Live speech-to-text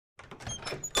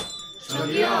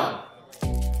저기요.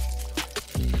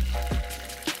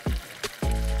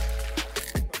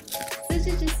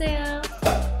 소주 주세요.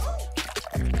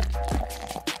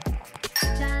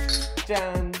 짠.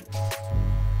 짠.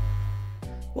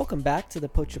 Welcome back to the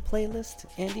Poacher Playlist.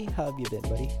 Andy, how have you been,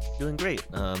 buddy? Doing great.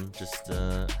 Just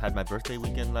had my birthday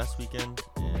weekend last weekend,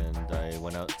 and I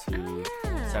went out to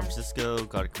San Francisco.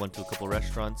 Went to a couple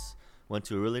restaurants. Went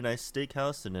to a really nice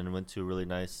steakhouse, and then went to a really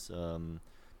nice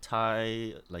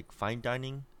Thai, like fine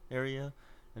dining area,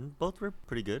 and both were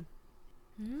pretty good.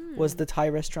 Was the Thai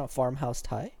restaurant Farmhouse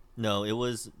Thai? No, it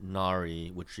was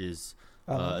Nari, which is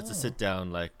it's a sit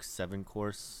down like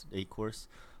 7-course, 8-course.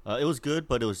 It was good,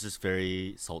 but it was just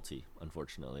very salty,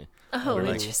 unfortunately. Oh, We're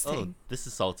like, interesting. oh, this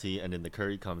is salty, and then the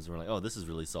curry comes, and we're like, oh, this is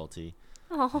really salty.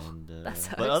 Oh, And, that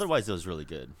sucks. but otherwise, it was really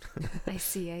good. I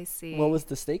see. What was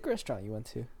the steak restaurant you went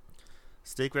to?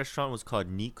 Steak restaurant was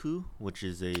called Niku, which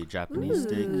is a Japanese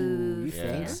steak. Ooh, you Yeah.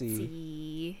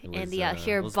 fancy. It was, Andy out it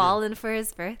here was good. balling for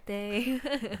his birthday.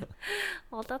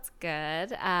 Well, that's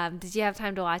good. Did you have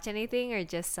time to watch anything or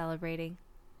just celebrating?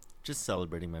 Just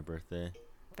celebrating my birthday.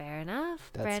 Fair enough.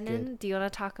 That's Brandon, good. do you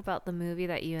want to talk about the movie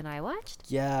that you and I watched?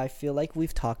 Yeah, I feel like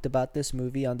we've talked about this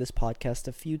movie on this podcast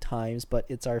a few times, but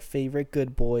it's our favorite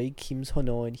good boy, Kim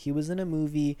Sono, and he was in a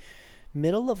movie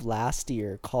middle of last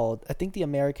year called, I think the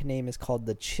American name is called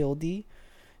The Childi,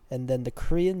 and then the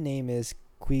Korean name is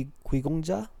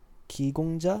Gwigongja.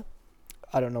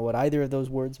 I don't know what either of those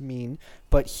words mean,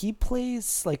 but he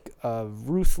plays like a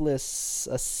ruthless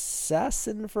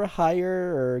assassin for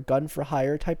hire or gun for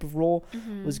hire type of role.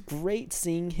 It was great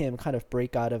seeing him kind of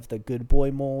break out of the good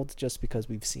boy mold, just because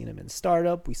we've seen him in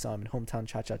Startup, we saw him in Hometown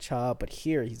Cha-Cha-Cha, but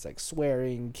here he's like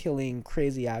swearing, killing,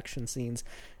 crazy action scenes.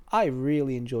 I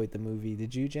really enjoyed the movie.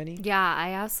 Did you, Jenny? Yeah,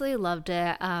 I absolutely loved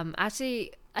it.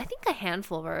 Actually, I think a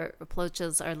handful of our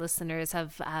approaches, our listeners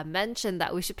have mentioned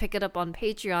that we should pick it up on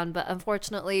Patreon, but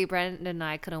unfortunately, Brandon and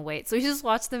I couldn't wait. So we just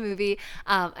watched the movie.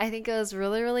 I think it was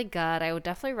really, really good. I would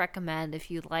definitely recommend if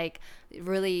you like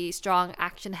really strong,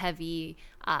 action-heavy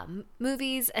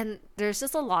movies. And there's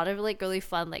just a lot of like really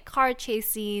fun like car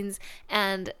chase scenes.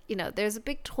 And, you know, there's a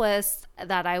big twist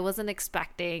that I wasn't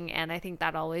expecting. And I think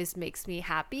that always makes me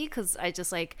happy because I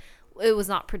just like... it was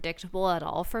not predictable at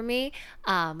all for me.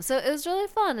 So it was really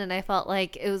fun, and I felt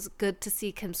like it was good to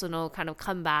see Kim Sono kind of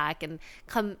come back and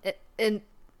come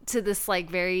into this like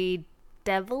very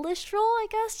devilish role, I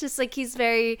guess. Just like he's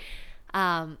very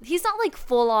he's not like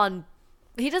full on,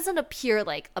 he doesn't appear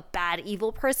like a bad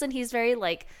evil person. He's very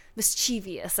like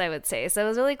mischievous, I would say. So it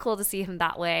was really cool to see him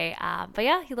that way. But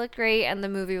yeah, he looked great, and the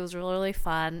movie was really, really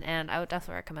fun, and I would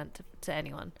definitely recommend to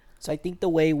anyone. So I think the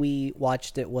way we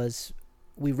watched it was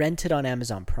we rented on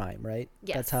Amazon Prime, right?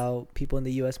 Yes. That's how people in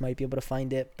the US might be able to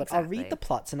find it. But I'll read Exactly. the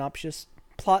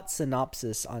plot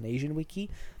synopsis on Asian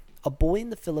Wiki. A boy in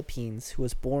the Philippines who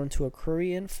was born to a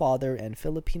Korean father and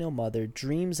Filipino mother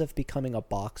dreams of becoming a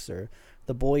boxer.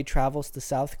 The boy travels to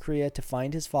South Korea to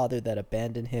find his father that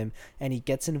abandoned him, and he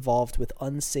gets involved with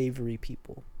unsavory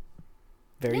people.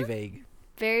 Very vague.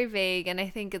 Very vague, and I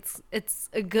think it's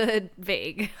a good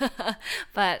vague.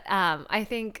 But I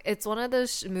think it's one of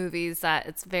those movies that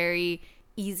it's very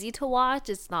easy to watch.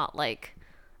 It's not like,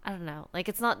 I don't know, like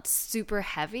it's not super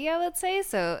heavy, I would say.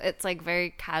 So it's like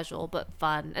very casual but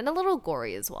fun and a little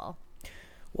gory as well.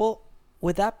 Well,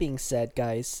 with that being said,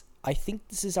 guys, I think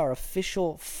this is our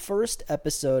official first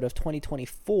episode of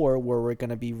 2024 where we're going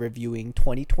to be reviewing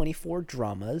 2024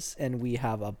 dramas, and we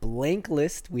have a blank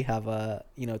list. We have a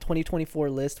 2024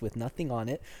 list with nothing on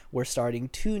it. We're starting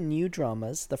 2 new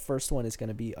dramas. The first one is going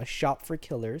to be A Shop for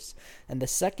Killers, and the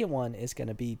second one is going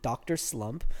to be Dr.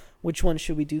 Slump. Which one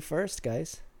should we do first,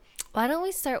 guys? Why don't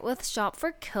we start with Shop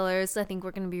for Killers? I think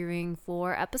we're going to be reviewing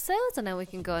 4 episodes, and then we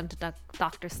can go into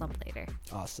Dr. Slump later.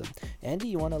 Awesome. Andy,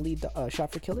 you want to lead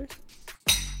Shop for Killers?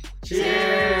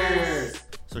 Cheers.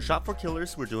 So Shop for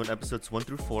Killers, we're doing episodes 1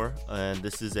 through 4, and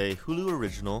this is a Hulu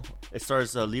original. It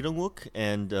stars Lee Dong-wook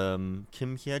and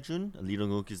Kim Hye-jun. Lee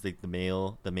Dong-wook is like the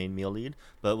main male lead,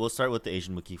 but we'll start with the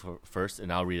Asian wiki first,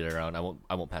 and I'll read it around.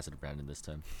 I won't pass it to Brandon this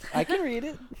time. I can read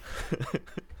it.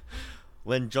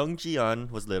 When Jung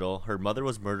Ji-yeon was little, her mother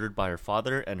was murdered by her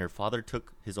father, and her father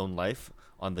took his own life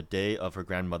on the day of her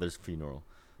grandmother's funeral.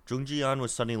 Jung Ji-yeon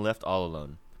was suddenly left all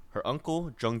alone. Her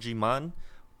uncle, Jung Ji-man,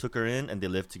 took her in, and they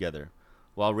lived together.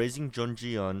 While raising Jung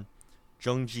Ji-yeon,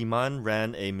 Jung Ji-man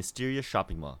ran a mysterious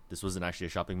shopping mall. This wasn't actually a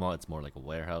shopping mall, it's more like a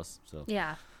warehouse. So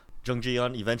Yeah. Jung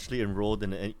Ji-yeon eventually enrolled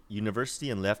in a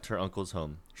university and left her uncle's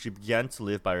home. She began to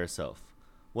live by herself.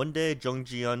 One day, Jung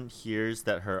Ji-yeon hears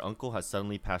that her uncle has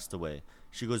suddenly passed away.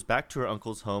 She goes back to her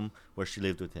uncle's home where she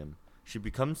lived with him. She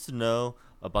becomes to know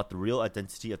about the real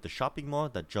identity of the shopping mall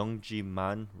that Jung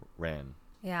Ji-man ran.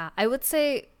 Yeah, I would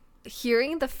say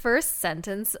hearing the first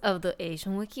sentence of the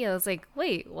Asian wiki, I was like,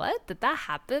 wait, what? Did that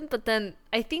happen? But then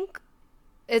I think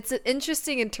it's an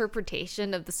interesting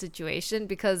interpretation of the situation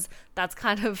because that's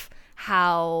kind of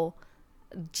how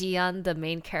Jian, the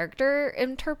main character,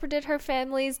 interpreted her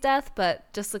family's death.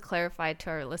 But just to clarify to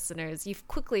our listeners, you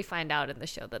quickly find out in the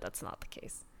show that that's not the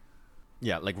case.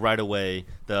 Yeah, like right away,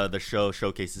 the show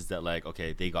showcases that, like,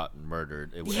 okay, they got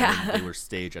murdered. Yeah. They were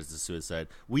staged as a suicide.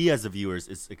 We as the viewers,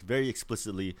 it's very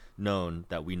explicitly known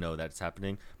that we know that it's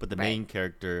happening, but the main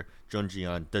character, Jun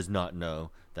Ji-yeon, does not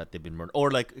know that they've been murdered. Or,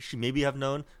 like, she maybe have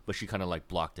known, but she kind of, like,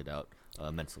 blocked it out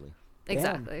mentally.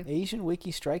 Exactly. Damn, Asian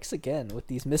Wiki strikes again with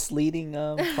these misleading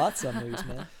plot summaries,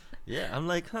 man. Yeah, I'm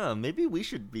like, maybe we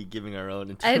should be giving our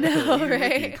own I know, Asian Wiki.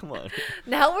 right? Come on.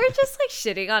 Now we're just like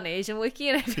shitting on Asian Wiki,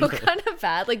 and I feel kind of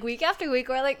bad. Like week after week,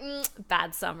 we're like,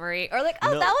 bad summary, or like,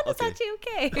 oh, No, that one is okay. actually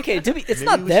okay. Okay, it's Maybe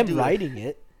not we should them do it. writing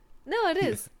it. No, it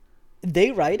is.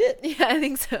 They write it? Yeah, I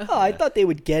think so. Oh, I thought they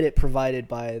would get it provided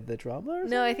by the drama or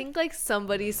something? No, I think like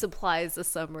somebody supplies the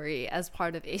summary as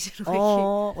part of Asian Wiki.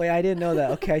 Oh, wait, I didn't know that.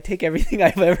 Okay, I take everything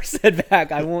I've ever said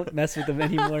back. I won't mess with them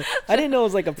anymore. I didn't know it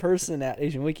was like a person at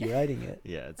Asian Wiki writing it.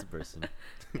 Yeah, it's a person.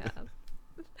 Yeah.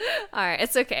 All right,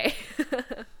 it's okay.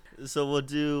 So we'll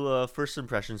do first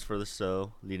impressions for the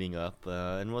show leading up,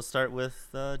 and we'll start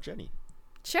with Jenny.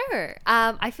 Sure.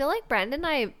 I feel like Brandon and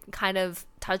I kind of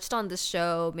touched on this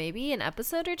show maybe an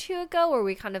episode or two ago where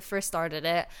we kind of first started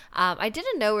it. I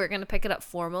didn't know we were going to pick it up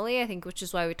formally, I think, which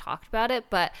is why we talked about it.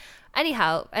 But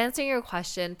anyhow, answering your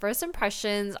question, first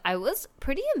impressions, I was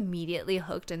pretty immediately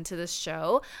hooked into this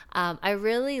show. I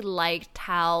really liked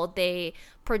how they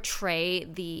portray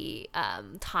the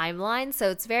timeline, so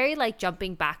it's very like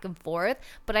jumping back and forth,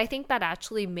 but I think that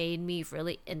actually made me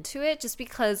really into it just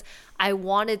because I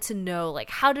wanted to know, like,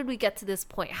 how did we get to this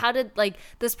point, how did like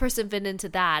this person fit into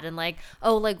that, and like,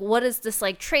 oh, like what is this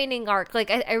like training arc,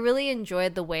 like I really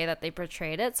enjoyed the way that they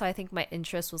portrayed it, so I think my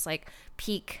interest was like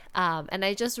peak, and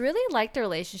I just really liked the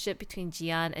relationship between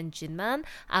Jian and Jinman,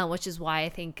 which is why I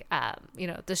think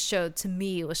this show to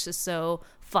me was just so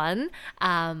fun.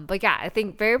 But yeah, I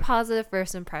think very positive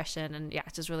first impression, and yeah,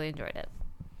 just really enjoyed it.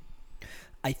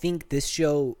 I think this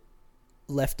show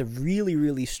left a really,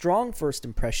 really strong first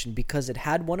impression because it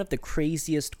had one of the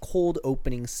craziest cold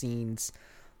opening scenes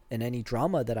in any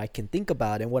drama that I can think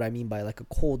about. And what I mean by like a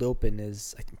cold open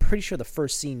is, I'm pretty sure the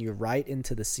first scene, you're right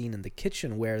into the scene in the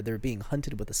kitchen where they're being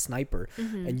hunted with a sniper,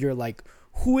 and you're like,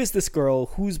 who is this girl?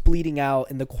 Who's bleeding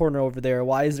out in the corner over there?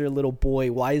 Why is there a little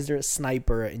boy? Why is there a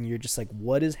sniper? And you're just like,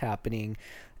 what is happening?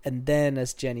 And then,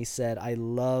 as Jenny said, I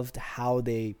loved how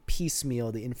they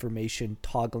piecemeal the information,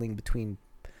 toggling between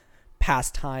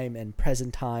past time and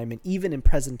present time. And even in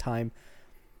present time,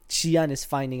 Xian is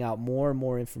finding out more and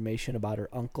more information about her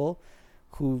uncle,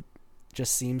 who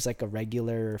just seems like a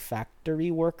regular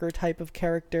factory worker type of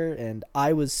character. And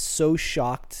I was so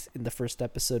shocked in the first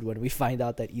episode when we find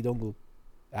out that Lee Dong-wook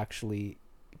actually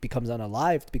becomes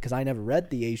unalived, because I never read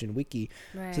the Asian wiki.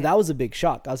 Right. So that was a big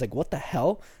shock. I was like, what the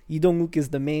hell? Lee Dong-wook is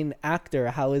the main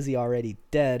actor. How is he already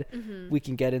dead? We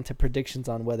can get into predictions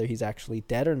on whether he's actually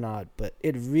dead or not, but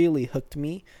it really hooked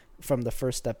me from the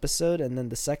first episode. And then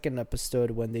the second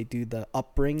episode, when they do the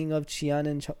upbringing of Chian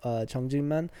and Chung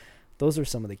Jin-man, those are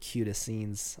some of the cutest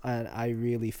scenes. And I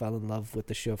really fell in love with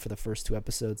the show for the first two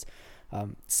episodes.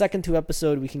 Second two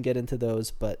episode, we can get into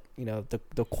those, but you know,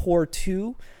 the core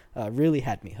two really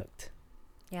had me hooked.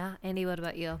 Yeah. Andy, what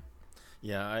about you?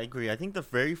 Yeah, I agree. I think the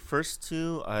very first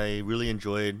two I really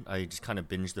enjoyed. I just kind of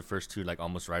binged the first two like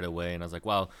almost right away, and I was like,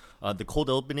 wow, the cold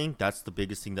opening, that's the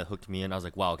biggest thing that hooked me in. I was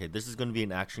like, wow, okay, this is going to be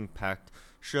an action-packed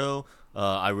show.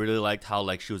 I really liked how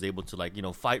like she was able to like, you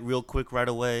know, fight real quick right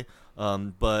away.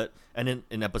 But in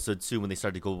episode 2, when they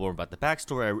started to go more about the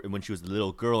backstory, when she was a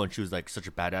little girl and she was like such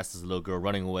a badass as a little girl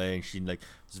running away, and she like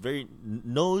was very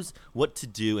knows what to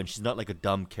do, and she's not like a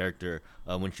dumb character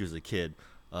when she was a kid.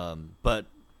 But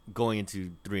going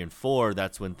into 3 and 4,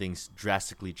 that's when things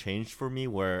drastically changed for me,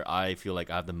 where I feel like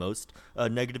I have the most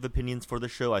negative opinions for the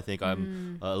show. I think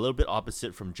I'm a little bit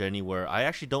opposite from Jenny, where I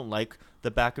actually don't like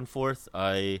the back and forth.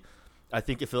 I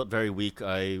think it felt very weak.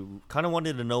 I kind of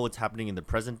wanted to know what's happening in the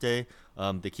present day.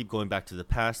 They keep going back to the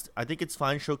past. I think it's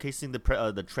fine showcasing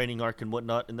the training arc and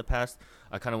whatnot in the past.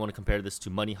 I kind of want to compare this to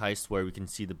Money Heist, where we can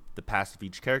see the past of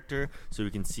each character, so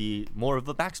we can see more of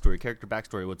a character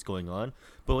backstory, what's going on.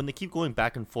 But when they keep going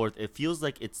back and forth, it feels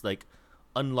like it's like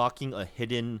unlocking a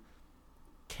hidden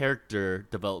character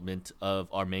development of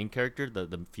our main character,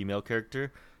 the female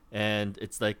character. And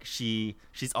it's like she's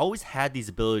always had these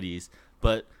abilities,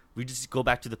 but we just go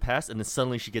back to the past, and then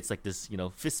suddenly she gets like this,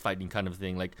 fist fighting kind of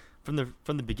thing. Like from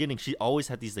the beginning, she always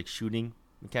had these like shooting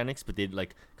mechanics, but they'd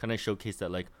like kind of showcase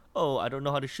that like, oh, I don't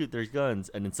know how to shoot. There's guns,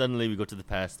 and then suddenly we go to the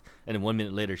past, and then 1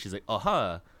 minute later, she's like,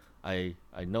 aha, I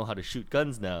know how to shoot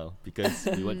guns now because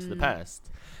we went to the past.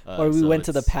 Or we went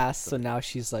to the past, so now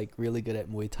she's like really good at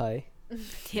Muay Thai.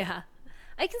 Yeah,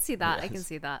 I can see that. Yes. I can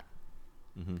see that.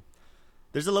 Mm-hmm.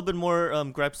 There's a little bit more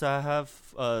gripes I have,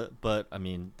 but I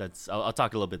mean, I'll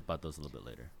talk a little bit about those a little bit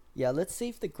later. Yeah, let's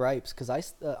save the gripes because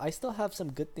I still have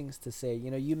some good things to say.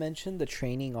 You mentioned the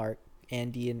training arc,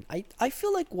 Andy, and I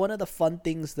feel like one of the fun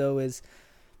things though is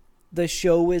the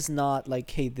show is not like,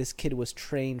 hey, this kid was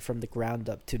trained from the ground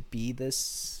up to be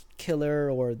this killer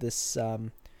or this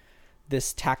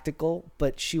tactical,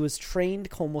 but she was trained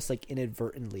almost like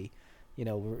inadvertently.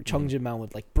 Chung Jin-man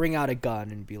would like bring out a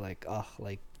gun and be like, oh,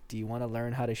 like, do you want to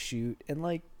learn how to shoot? And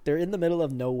like they're in the middle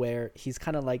of nowhere. He's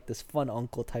kind of like this fun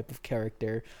uncle type of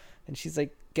character, and she's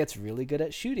like gets really good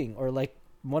at shooting. Or like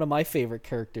one of my favorite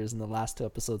characters in the last 2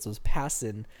 episodes was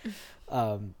Passin.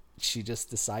 She just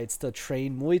decides to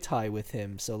train Muay Thai with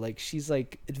him. So like she's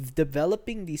like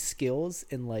developing these skills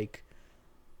in like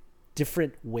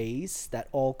different ways that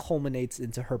all culminates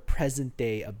into her present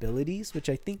day abilities, which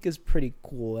I think is pretty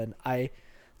cool. And I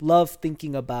love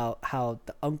thinking about how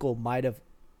the uncle might have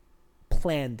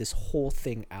planned this whole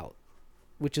thing out,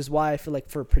 which is why I feel like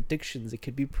for predictions it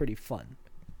could be pretty fun.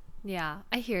 Yeah,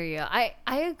 I hear you. I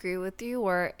agree with you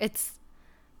where it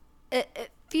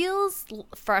feels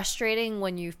frustrating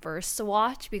when you first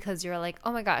watch because you're like,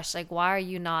 oh my gosh, like why are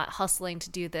you not hustling to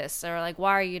do this, or like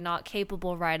why are you not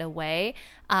capable right away,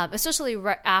 especially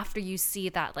right after you see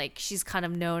that like she's kind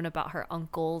of known about her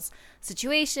uncle's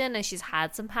situation and she's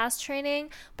had some past training.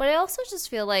 But I also just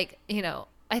feel like,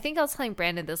 I think I was telling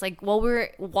Brandon this, like, while we were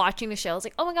watching the show, I was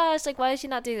like, oh my gosh, like, why is she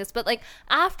not doing this? But, like,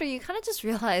 after you kind of just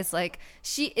realize, like,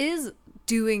 she is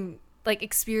doing, like,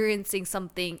 experiencing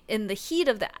something in the heat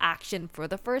of the action for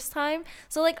the first time.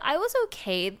 So, like, I was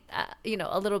okay,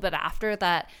 a little bit after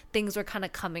that things were kind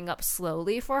of coming up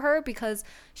slowly for her because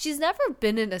she's never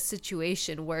been in a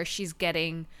situation where she's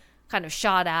getting kind of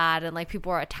shot at and, like,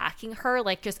 people are attacking her,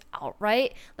 like, just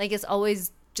outright. Like, it's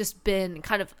always just been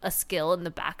kind of a skill in the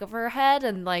back of her head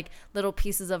and like little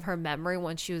pieces of her memory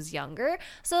when she was younger.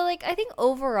 So like I think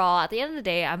overall at the end of the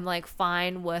day I'm like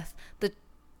fine with the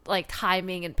like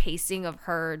timing and pacing of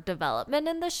her development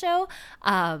in the show,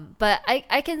 but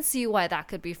I can see why that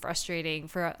could be frustrating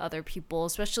for other people,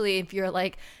 especially if you're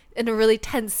like in a really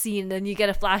tense scene and you get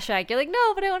a flashback, you're like,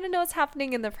 no, but I want to know what's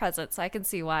happening in the present. So I can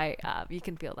see why you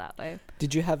can feel that way.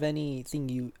 Did you have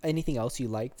anything else you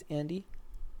liked, Andy?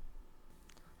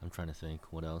 I'm trying to think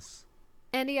what else.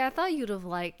 Andy, I thought you'd have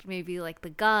liked maybe like the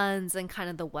guns and kind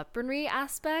of the weaponry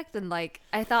aspect, and like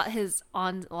I thought his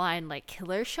online like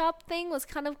killer shop thing was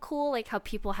kind of cool, like how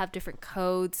people have different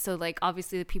codes. So like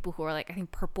obviously the people who are like I think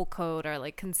purple code are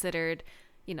like considered,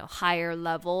 higher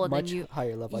level, and much then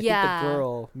higher level. Yeah. I think the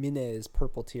girl Mine is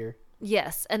purple tier.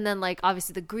 Yes, and then like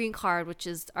obviously the green card, which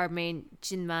is our main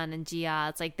Jinman and Jia,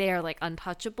 it's like they are like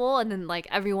untouchable, and then like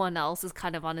everyone else is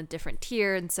kind of on a different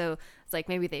tier, and so it's like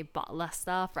maybe they bought less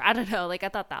stuff, or I don't know. Like I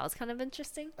thought that was kind of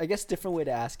interesting. I guess different way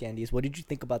to ask Andy is, what did you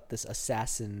think about this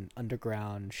assassin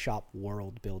underground shop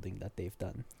world building that they've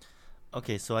done?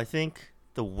 Okay, so I think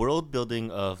the world building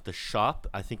of the shop,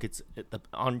 I think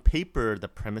on paper the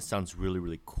premise sounds really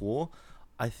really cool.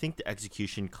 I think the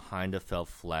execution kind of fell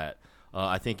flat.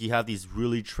 I think you have these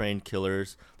really trained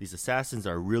killers. These assassins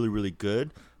are really, really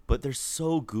good, but they're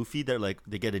so goofy. They're like,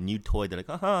 they get a new toy. They're like,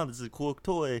 aha, this is a cool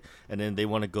toy. And then they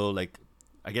want to go like,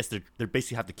 I guess they're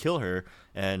basically have to kill her,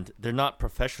 and they're not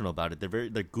professional about it. They're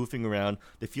goofing around.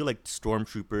 They feel like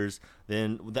stormtroopers.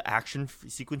 Then the action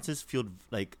sequences feel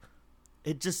like,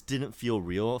 it just didn't feel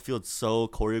real. It feels so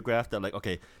choreographed that like,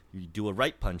 okay, you do a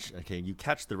right punch, okay, you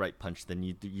catch the right punch, then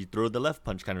you throw the left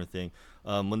punch kind of thing.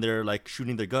 When they're like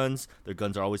shooting their guns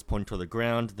are always pointing toward the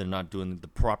ground. They're not doing the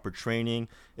proper training.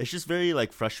 It's just very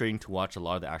like frustrating to watch a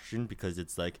lot of the action because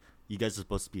it's like you guys are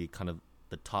supposed to be kind of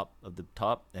the top of the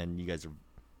top, and you guys are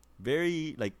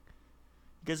very like,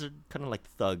 you guys are kind of like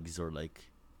thugs or like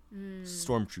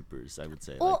stormtroopers, I would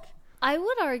say. Well, I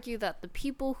would argue that the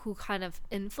people who kind of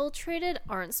infiltrated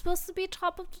aren't supposed to be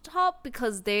top of the top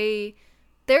because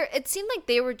it seemed like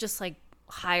they were just like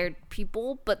hired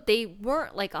people, but they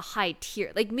weren't like a high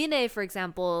tier. Like Mine, for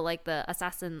example, like the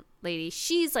assassin lady,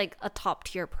 she's like a top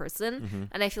tier person,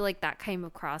 and I feel like that came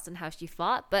across in how she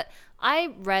fought. But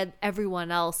I read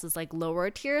everyone else is like lower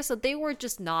tier, so they were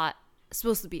just not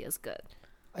supposed to be as good.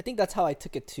 I think that's how I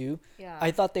took it too. Yeah.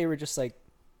 I thought they were just like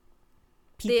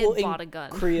people in bought a gun.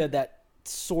 Korea that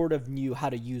sort of knew how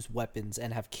to use weapons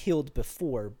and have killed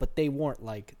before, but they weren't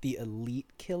like the elite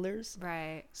killers.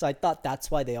 Right. So I thought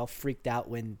that's why they all freaked out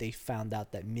when they found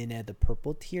out that Mine, the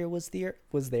purple tier, was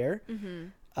there.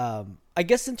 I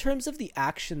guess in terms of the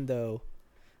action, though,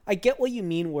 I get what you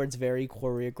mean where it's very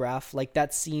choreographed. Like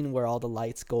that scene where all the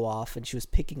lights go off and she was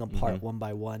picking apart one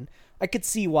by one. I could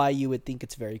see why you would think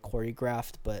it's very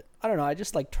choreographed, but I don't know. I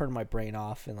just like turned my brain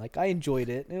off and like I enjoyed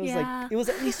it. It was like it was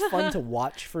at least fun to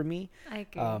watch for me. I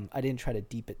agree. I didn't try to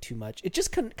deep it too much. It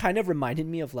just kind of reminded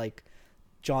me of like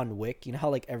John Wick. You know how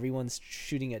like everyone's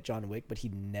shooting at John Wick, but he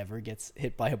never gets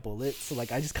hit by a bullet. So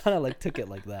like I just kind of like took it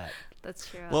like that. That's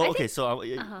true. Well, okay, so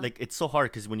like it's so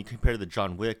hard because when you compare to the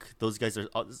John Wick, those guys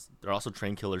they're also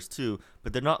trained killers too,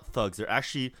 but they're not thugs. They're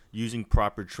actually using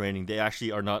proper training. They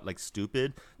actually are not like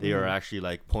stupid. They are actually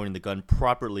like pointing the gun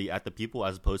properly at the people,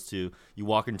 as opposed to you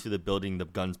walk into the building, the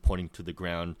gun's pointing to the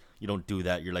ground. You don't do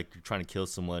that. You're trying to kill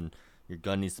someone. Your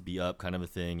gun needs to be up, kind of a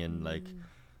thing, and like.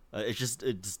 It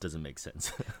just doesn't make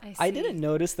sense. I didn't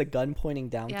notice the gun pointing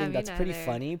down thing. That's pretty neither.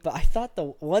 funny. But I thought the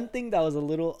one thing that was a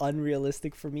little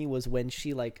unrealistic for me was when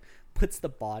she like puts the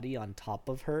body on top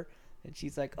of her and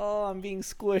she's like, "Oh, I'm being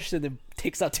squished," and then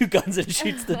takes out two guns and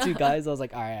shoots the two guys. I was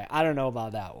like, all right, I don't know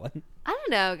about that one. I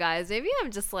don't know, guys. Maybe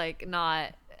I'm just like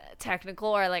not technical,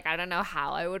 or like I don't know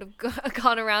how I would have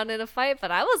gone around in a fight,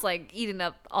 but I was like eating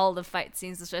up all the fight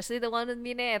scenes, especially the one with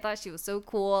Mine. I thought she was so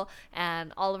cool,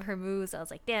 and all of her moves, I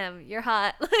was like, damn, you're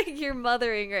hot. Like you're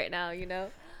mothering right now, you know.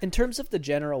 In terms of the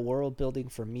general world building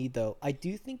for me, though, I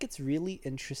do think it's really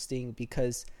interesting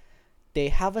because they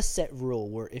have a set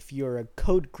rule where if you're a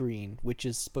code green, which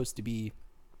is supposed to be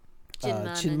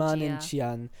Chinman and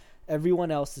Chian,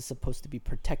 everyone else is supposed to be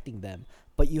protecting them.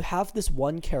 But you have this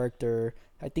one character,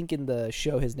 I think in the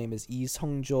show his name is Lee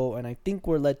Sung-jo, and I think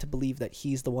we're led to believe that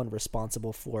he's the one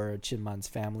responsible for Chinman's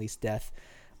family's death.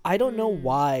 I don't know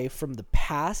why from the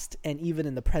past and even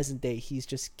in the present day he's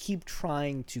just keep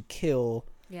trying to kill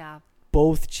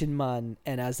both Chinman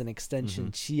and as an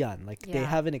extension Chian. Like they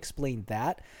haven't explained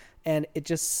that, and it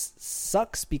just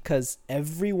sucks because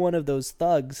every one of those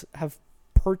thugs have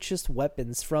purchased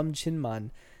weapons from Chinman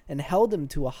and held him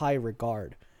to a high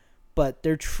regard. But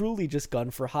they're truly just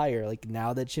gun for hire. Like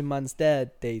now that Chinman's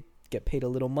dead, they get paid a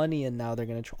little money, and now they're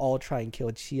gonna all try and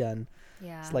kill Chian.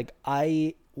 Yeah. It's like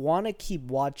I want to keep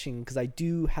watching because I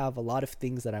do have a lot of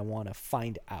things that I want to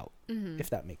find out. If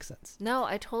that makes sense. No,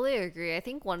 I totally agree. I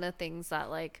think one of the things that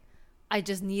like I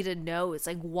just need to know is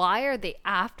like why are they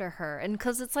after her? And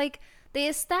because it's like they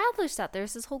established that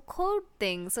there's this whole code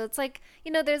thing. So it's like,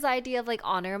 you know, there's the idea of like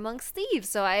honor amongst thieves.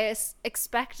 So I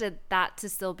expected that to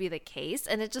still be the case.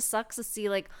 And it just sucks to see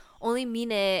like only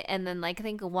Mine and then like I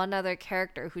think one other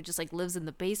character who just like lives in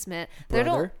the basement.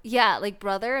 Brother? Like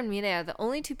Brother and Mine are the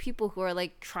only two people who are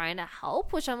like trying to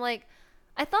help, which I'm like,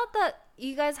 I thought that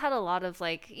you guys had a lot of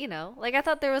like, you know, like I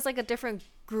thought there was like a different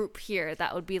group here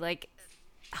that would be like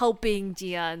helping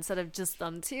Gia instead of just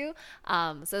them two.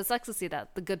 So it sucks to see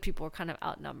that the good people are kind of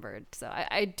outnumbered. So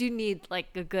I do need like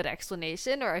a good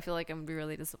explanation, or I feel like I'm gonna be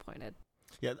really disappointed.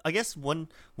 Yeah, I guess one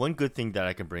good thing that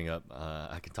I can bring up,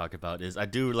 I can talk about is I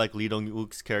do like Lee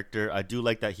Dong-wook's character. I do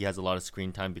like that he has a lot of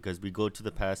screen time because we go to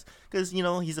the past because, you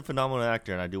know, he's a phenomenal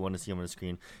actor and I do want to see him on the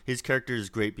screen. His character is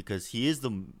great because he is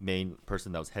the main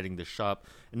person that was heading the shop,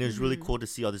 and it was really cool to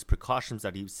see all these precautions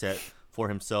that he set for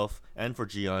himself and for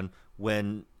Jian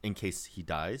when in case he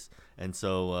dies. And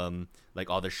so like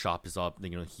all the shop is all,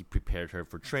 you know, he prepared her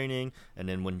for training, and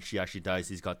then when she actually dies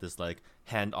he's got this like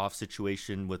hand-off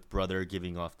situation with Brother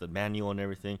giving off the manual and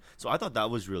everything. So I thought that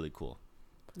was really cool.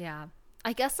 Yeah,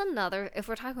 I guess another, if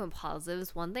we're talking about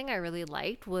positives, one thing I really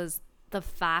liked was the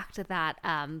fact that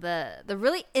the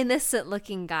really innocent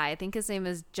looking guy, I think his name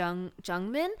is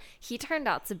Jungmin, he turned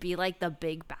out to be like the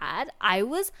big bad. I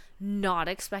was not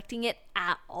expecting it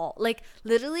at all. Like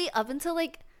literally up until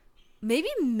like maybe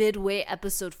midway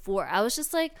episode 4, I was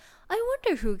just like, I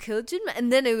wonder who killed Jinmin,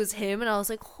 and then it was him, and I was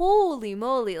like, holy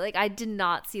moly, like I did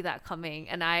not see that coming.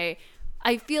 And I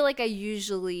feel like I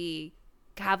usually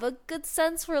have a good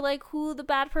sense for like who the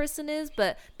bad person is,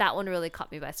 but that one really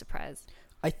caught me by surprise.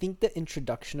 I think the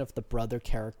introduction of the Brother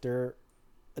character,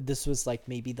 this was like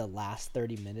maybe the last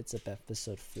 30 minutes of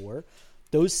episode 4.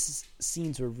 Those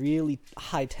scenes were really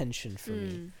high tension for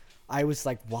me. I was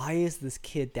like, why is this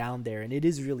kid down there? And it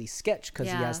is really sketch because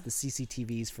he has the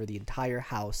CCTVs for the entire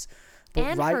house. But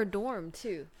and her dorm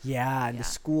too. Yeah, and the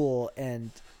school.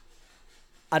 And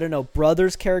I don't know,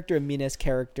 Brother's character and Mine's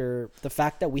character, the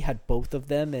fact that we had both of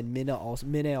them, and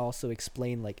Mine also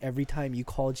explained like every time you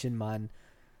call Jinman,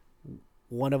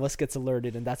 one of us gets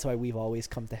alerted, and that's why we've always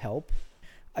come to help.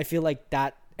 I feel like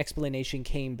that explanation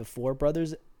came before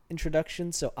Brother's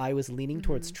introduction, so I was leaning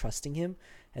towards trusting him.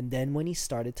 And then when he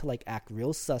started to like act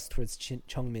real sus towards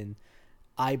Chungmin,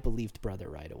 I believed brother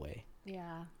right away.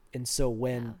 Yeah. And so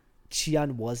when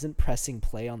Chian wasn't pressing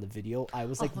play on the video, I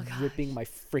was like ripping my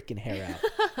freaking hair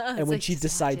out. And when like, she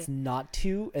decides not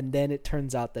to, and then it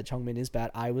turns out that Chungmin is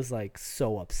bad, I was like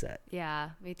so upset. Yeah,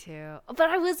 me too. But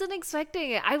I wasn't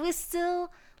expecting it. I was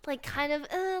still like kind of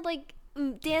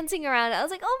dancing around. I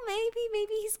was like, oh,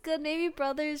 maybe he's good. Maybe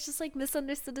brother's just like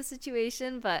misunderstood the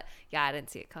situation. But yeah, I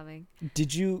didn't see it coming.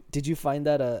 Did you find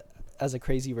that as a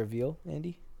crazy reveal,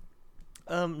 Andy?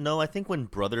 No, I think when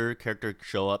brother character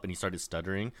show up and he started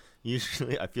stuttering,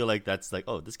 usually I feel like that's like,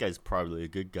 oh, this guy's probably a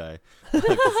good guy.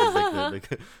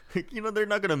 They're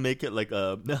not gonna make it like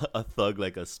a thug,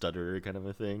 like a stutterer kind of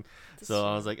a thing. That's so true.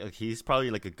 I was like, okay, he's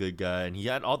probably like a good guy, and he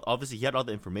had all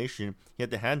the information. He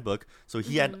had the handbook, so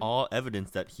he had all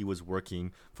evidence that he was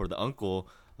working for the uncle.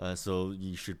 So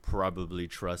you should probably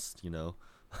trust,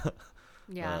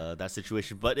 that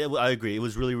situation. But I agree, it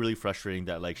was really, really frustrating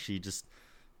that like she just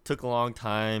took a long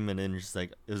time, and then just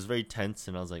like it was very tense,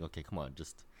 and I was like, okay, come on,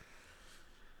 just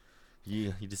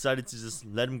he decided to just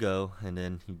let him go, and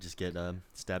then he just get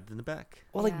stabbed in the back.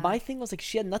 Well, like my thing was like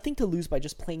she had nothing to lose by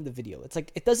just playing the video. It's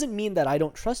like it doesn't mean that I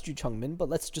don't trust you, Chungmin, but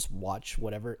let's just watch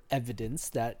whatever evidence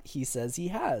that he says he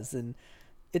has, and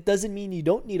it doesn't mean you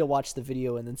don't need to watch the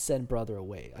video and then send brother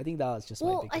away. I think that was just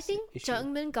my biggest issue. I think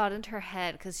Jungmin got into her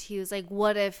head because he was like,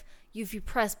 what if you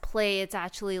press play, it's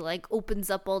actually like opens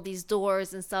up all these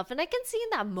doors and stuff. And I can see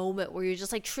in that moment where you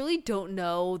just like truly don't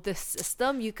know the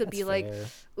system, you could be like,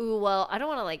 ooh, well, I don't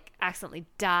want to like accidentally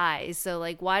die. So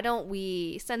like, why don't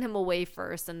we send him away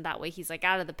first? And that way he's like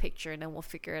out of the picture and then we'll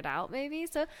figure it out maybe.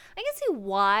 So I can see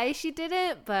why she did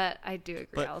it, but I do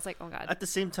agree. But I was like, oh God. At the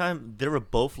same time, they were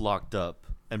both locked up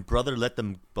and brother let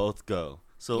them both go.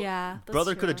 So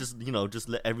brother could have just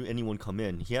let anyone come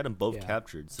in. He had them both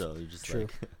captured. So you're just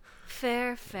like...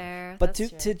 Fair. But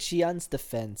to Chian's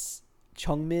defense,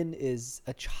 Chungmin is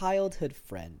a childhood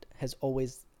friend, has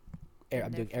always,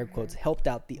 I'm doing air quotes, helped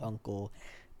out the uncle.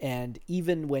 And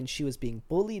even when she was being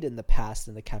bullied in the past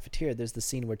in the cafeteria, there's the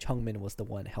scene where Chungmin was the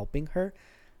one helping her.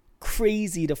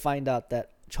 Crazy to find out that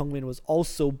Chungmin was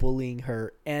also bullying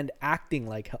her and acting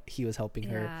like he was helping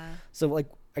her. So like,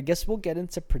 I guess we'll get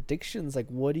into predictions. Like,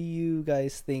 what do you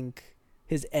guys think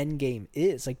his end game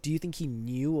is? Like, do you think he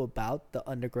knew about the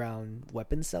underground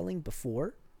weapon selling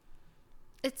before?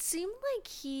 It seemed like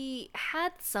he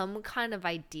had some kind of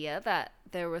idea that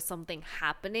there was something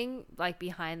happening like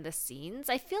behind the scenes.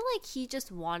 I feel like he just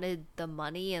wanted the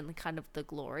money and kind of the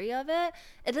glory of it.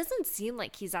 It doesn't seem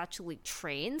like he's actually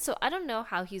trained, so I don't know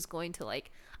how he's going to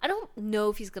like, I don't know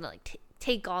if he's gonna like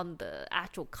take on the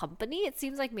actual company. It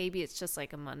seems like maybe it's just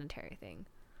like a monetary thing.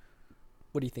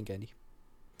 What do you think, Andy?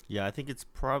 Yeah, I think it's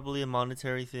probably a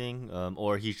monetary thing,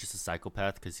 or he's just a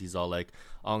psychopath because he's all like,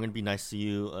 oh, I'm going to be nice to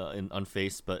you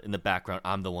unfaced, but in the background,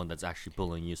 I'm the one that's actually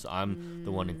bullying you, so I'm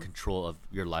the one in control of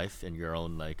your life and your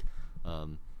own like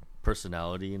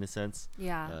personality in a sense.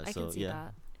 Yeah, I can see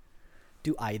that.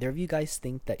 Do either of you guys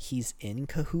think that he's in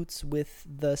cahoots with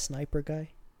the sniper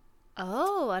guy?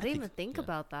 Oh, I didn't even think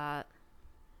about that.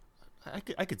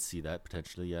 I could see that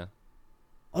potentially, yeah.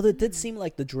 Although it did seem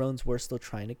like the drones were still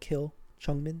trying to kill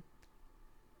Chungmin.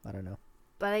 I don't know.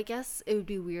 But I guess it would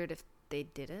be weird if they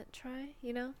didn't try,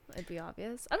 It'd be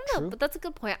obvious. I don't know, but that's a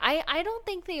good point. I don't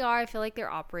think they are. I feel like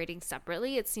they're operating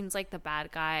separately. It seems like the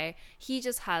bad guy, he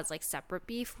just has like separate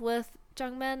beef with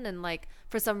Jungmin, and like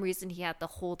for some reason he had to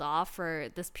hold off for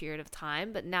this period of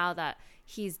time. But now that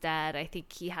he's dead, I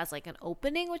think he has like an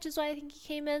opening, which is why I think he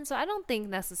came in. So I don't think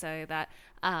necessarily that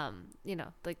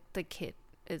the kid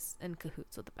is in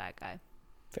cahoots with the bad guy.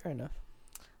 Fair enough.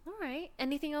 All right.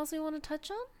 Anything else we want to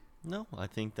touch on? No, I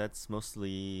think that's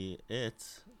mostly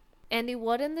it. Andy,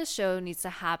 what in the show needs to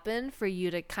happen for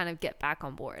you to kind of get back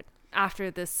on board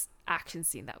after this action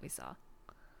scene that we saw?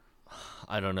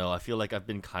 I don't know. I feel like I've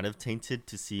been kind of tainted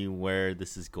to see where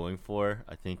this is going for.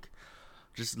 I think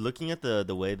just looking at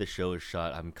the way the show is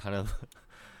shot, I'm kind of...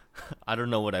 I don't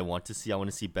know what I want to see. I want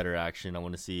to see better action. I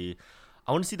want to see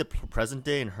the present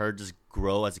day and her just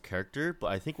grow as a character, but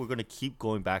I think we're going to keep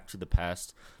going back to the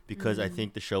past because I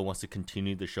think the show wants to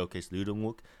continue to showcase Lee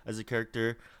Dong-wook as a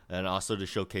character, and also to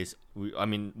showcase,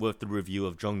 with the review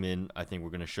of Jungmin, I think we're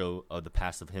going to show the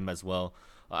past of him as well.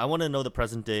 I want to know the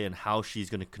present day and how she's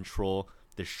going to control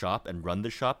the shop and run the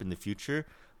shop in the future,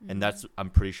 and I'm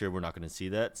pretty sure we're not going to see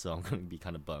that, so I'm going to be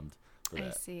kind of bummed for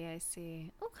that. I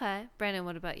see. Okay. Brandon,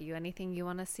 what about you? Anything you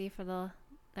want to see for the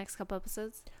next couple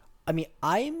episodes? I mean,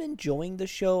 I'm enjoying the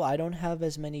show. I don't have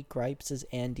as many gripes as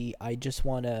Andy. I just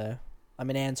want to... I'm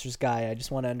an answers guy. I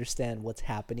just want to understand what's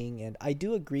happening. And I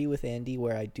do agree with Andy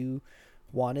where I do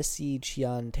want to see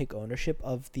Chian take ownership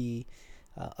of the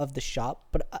shop.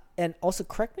 But and also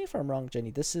correct me if I'm wrong,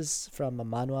 Jenny. This is from a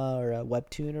manhwa or a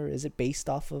webtoon, or is it based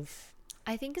off of?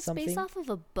 I think it's something? based off of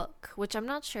a book, which I'm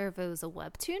not sure if it was a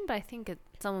webtoon, but I think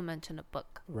someone mentioned a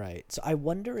book. Right. So I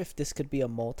wonder if this could be a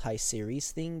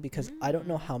multi-series thing, because I don't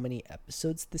know how many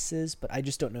episodes this is, but I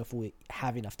just don't know if we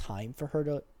have enough time for her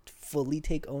to fully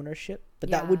take ownership.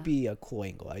 But that would be a cool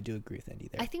angle. I do agree with Andy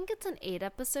there. I think it's an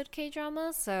 8-episode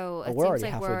K-drama, so it we're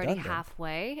seems already like we're halfway already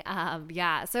done then. halfway.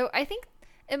 Yeah, so I think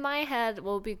in my head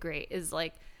what would be great is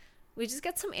like we just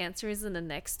get some answers in the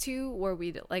next two where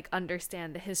we like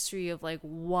understand the history of like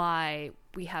why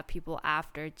we have people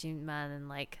after Jinman and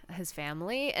like his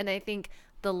family. And I think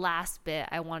the last bit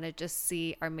I want to just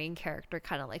see our main character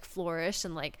kind of like flourish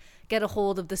and like get a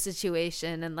hold of the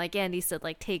situation and like Andy said,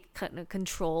 like take kind of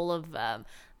control of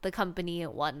the company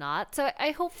and whatnot. So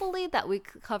I hopefully that we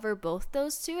could cover both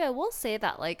those two. I will say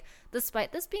that like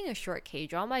despite this being a short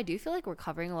K-drama, I do feel like we're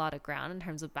covering a lot of ground in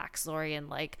terms of backstory and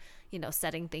like, you know,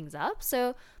 setting things up.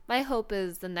 So my hope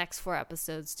is the next 4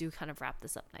 episodes do kind of wrap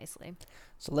this up nicely.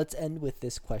 So let's end with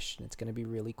this question. It's going to be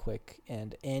really quick.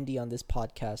 And Andy on this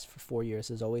podcast for 4 years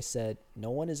has always said, no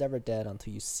one is ever dead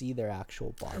until you see their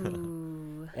actual body.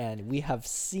 Ooh. And we have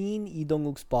seen Lee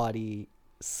Dong-wook's body,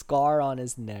 scar on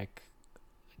his neck.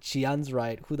 Chian's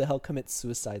right. Who the hell commits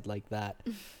suicide like that?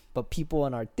 But people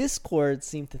on our Discord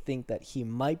seem to think that he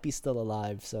might be still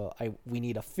alive. So we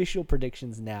need official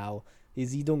predictions now.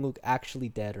 Is Lee Dong-wook actually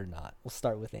dead or not? We'll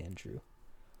start with Andrew.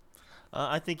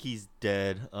 I think he's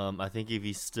dead. I think if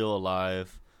he's still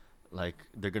alive, like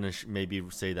they're gonna maybe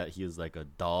say that he was like a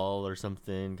doll or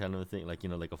something kind of a thing, like, you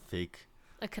know, like a fake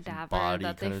A cadaver body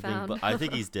that kind they of found. thing. But I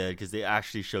think he's dead because they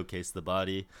actually showcased the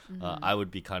body. I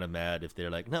would be kind of mad if they're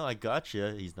like, no, I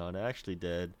gotcha, he's not actually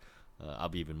dead. I'll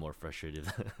be even more frustrated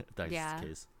if that's the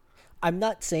case. I'm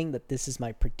not saying that this is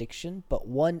my prediction, but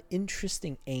one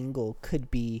interesting angle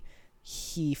could be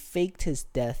he faked his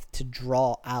death to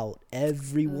draw out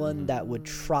everyone that would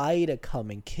try to come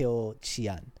and kill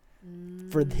Chian.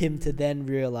 For him to then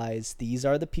realize these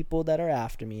are the people that are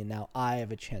after me, and now I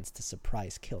have a chance to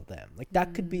surprise kill them. Like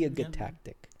that could be a good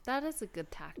tactic. That is a good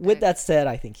tactic. With that said,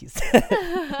 I think he's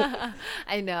dead.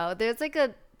 I know. There's like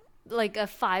a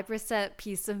 5%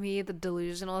 piece of me, the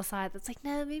delusional side, that's like,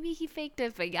 no, maybe he faked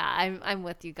it. But yeah, I'm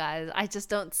with you guys. I just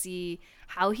don't see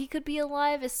how he could be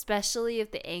alive, especially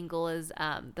if the angle is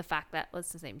the fact that,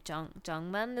 what's his name,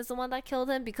 Jungman is the one that killed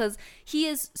him, because he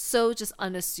is so just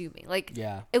unassuming. Like,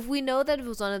 if we know that it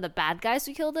was one of the bad guys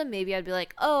who killed him, maybe I'd be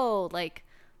like, oh, like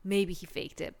maybe he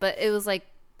faked it. But it was like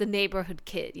the neighborhood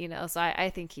kid, you know. So I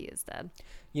think he is dead.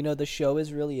 You know, the show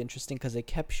is really interesting because it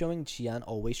kept showing Jian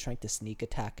always trying to sneak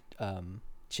attack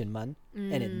Chinman,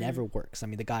 and it never works. I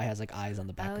mean, the guy has like eyes on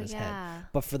the back of his head.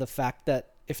 But for the fact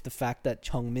that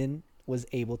Chungmin was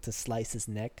able to slice his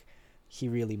neck, he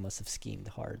really must have schemed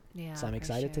hard. Yeah, so I'm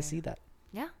excited to see that.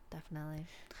 Yeah, definitely.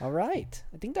 All right.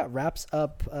 I think that wraps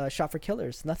up Shot for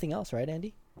Killers. Nothing else, right,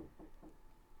 Andy?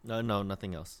 No,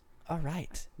 nothing else. All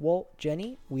right. Well,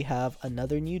 Jenny, we have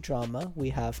another new drama.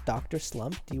 We have Dr.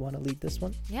 Slump. Do you want to lead this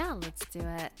one? Yeah, let's do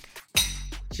it.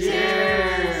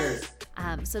 Cheers!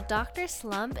 So Dr.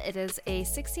 Slump, it is a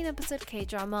 16-episode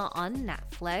K-drama on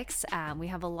Netflix. We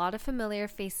have a lot of familiar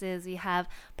faces. We have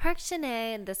Park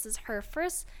Shin-hye, and this is her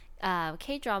first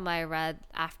K-drama I read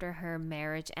after her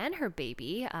marriage and her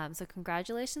baby. So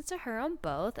congratulations to her on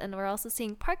both. And we're also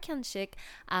seeing Park Hyun-sik.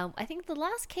 I think the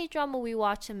last K-drama we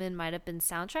watched him in might have been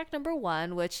Soundtrack Number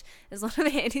 1, which is one of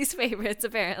Andy's favorites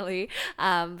apparently.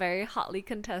 Very hotly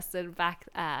contested back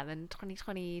in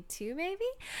 2022 maybe.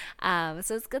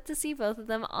 So it's good to see both of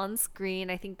them on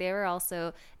screen. I think they were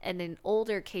also in an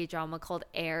older K-drama called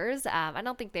Heirs. I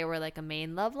don't think they were like a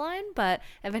main love line, but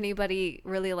if anybody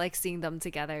really likes seeing them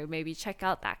together, maybe check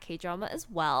out that K-drama as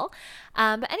well.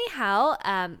 But anyhow,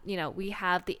 you know, we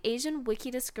have the Asian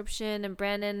wiki description, and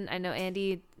Brandon, I know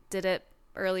Andy did it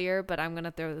earlier, but I'm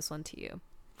gonna throw this one to you.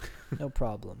 No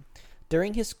problem.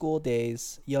 During his school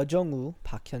days, Yeo Jong-woo,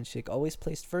 Park Hyun-sik, always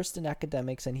placed first in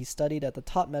academics, and he studied at the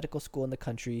top medical school in the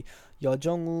country. Yeo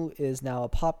Jong-woo is now a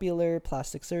popular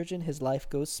plastic surgeon. His life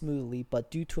goes smoothly,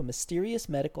 but due to a mysterious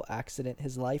medical accident,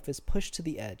 his life is pushed to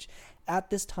the edge. At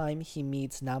this time, he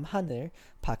meets Nam Haner,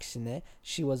 Park Shin-hye.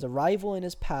 She was a rival in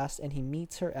his past, and he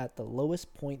meets her at the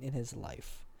lowest point in his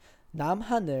life. Nam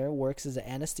Haner works as an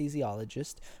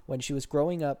anesthesiologist. When she was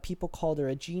growing up, people called her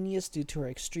a genius due to her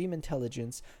extreme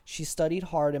intelligence. She studied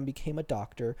hard and became a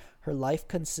doctor. Her life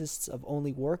consists of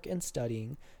only work and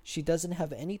studying. She doesn't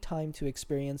have any time to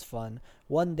experience fun.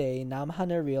 One day, Nam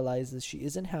Haner realizes she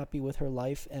isn't happy with her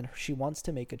life and she wants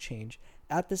to make a change.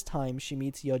 At this time, she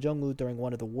meets Yo Jung-woo during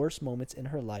one of the worst moments in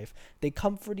her life. They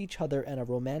comfort each other and a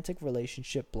romantic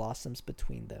relationship blossoms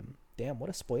between them. Damn, what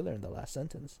a spoiler in the last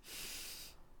sentence.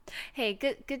 Hey,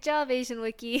 good job, Asian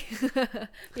Wiki.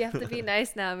 We have to be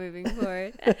nice now moving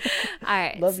forward. All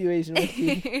right. Love you, Asian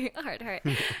Wiki. Heart.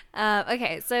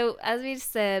 Okay, so as we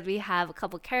said, we have a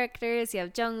couple characters. You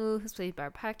have Jung-woo, who's played by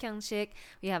Park Hyung-sik.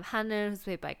 We have Haner, who's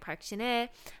played by Park Shin-hye.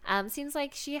 Seems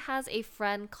like she has a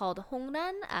friend called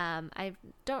Hongran. I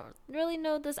don't really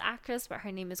know this actress, but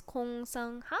her name is Kong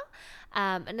Sung-ha.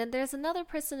 And then there's another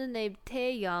person named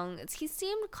Tae Young. He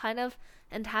seemed kind of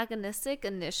antagonistic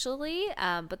initially,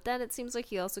 but then it seems like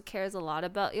he also cares a lot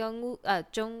about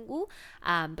Jung-woo,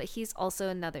 but he's also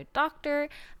another doctor,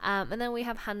 and then we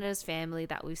have Haner's family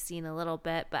that we've seen a little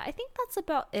bit, but I think that's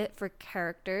about it for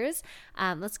characters.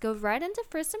 Let's go right into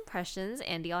first impressions.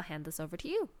 Andy, I'll hand this over to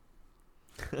you.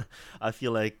 I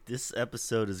feel like this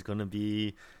episode is going to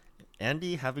be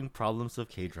Andy having problems with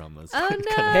K-dramas. Oh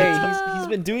no! Hey, he's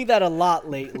been doing that a lot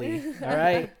lately. All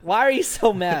right, why are you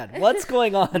so mad? What's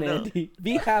going on, Andy?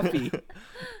 Be happy.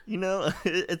 You know,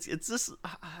 it's just,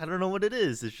 I don't know what it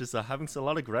is. It's just having a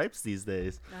lot of gripes these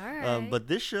days. All right. But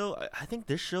this show, I think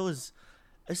this show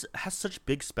has such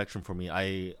big spectrum for me.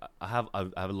 I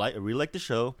really like the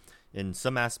show in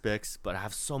some aspects, but I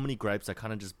have so many gripes that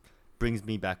kind of just brings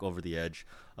me back over the edge.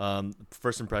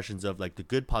 First impressions of like the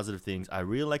good positive things. I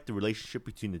really like the relationship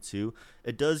between the two.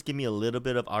 It does give me a little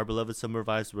bit of Our Beloved Summer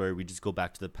vibes, where we just go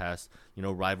back to the past, you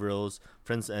know, rivals,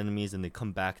 friends, enemies, and they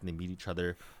come back and they meet each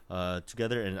other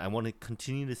together. And I want to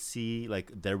continue to see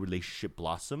like their relationship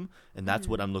blossom, and that's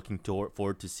what I'm looking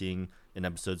forward to seeing in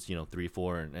episodes, 3,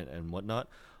 4, and whatnot.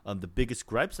 The biggest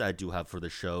gripes that I do have for the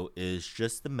show is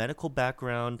just the medical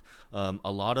background.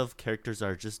 A lot of characters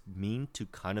are just mean to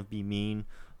kind of be mean.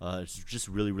 It's just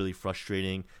really, really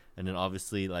frustrating. And then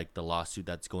obviously like the lawsuit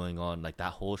that's going on, like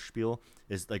that whole spiel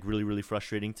is like really, really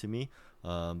frustrating to me.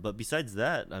 But besides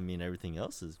that, I mean, everything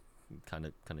else is kind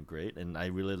of great. And I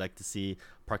really like to see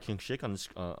Park Hyung-sik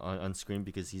on screen,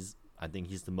 because I think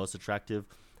he's the most attractive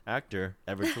actor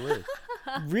ever to live.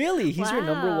 Really? He's your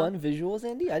number Wow. one visuals,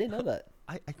 Andy? I didn't know that.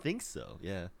 I think so,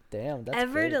 yeah. Damn, that's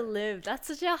Ever great. to live. That's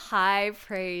such a high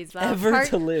praise. Wow. Ever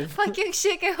to live. Fucking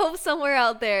shit. I hope somewhere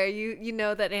out there you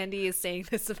know that Andy is saying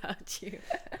this about you.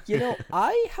 You know,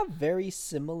 I have very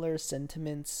similar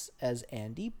sentiments as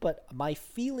Andy, but my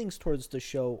feelings towards the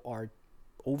show are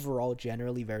overall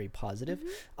generally very positive.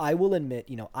 I will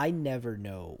admit, I never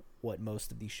know what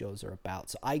most of these shows are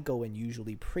about, so I go in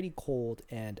usually pretty cold,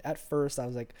 and at first I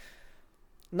was like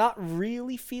not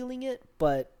really feeling it,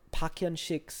 but Park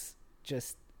Hyun-sik's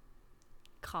just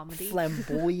Comedy.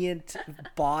 flamboyant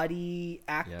body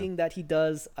acting that he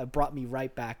does brought me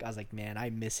right back. I was like, man,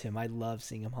 I miss him. I love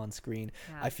seeing him on screen.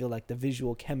 Yeah. I feel like the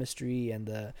visual chemistry and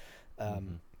the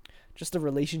just the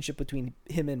relationship between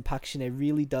him and Park Shin-hye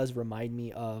really does remind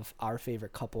me of our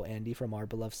favorite couple, Andy, from Our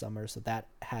Beloved Summer. So that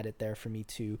had it there for me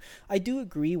too. I do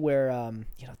agree where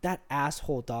that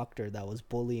asshole doctor that was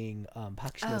bullying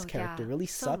Park Shin-hye's character really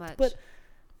so sucked, much. but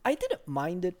I didn't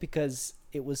mind it because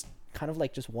it was kind of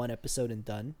like just one episode and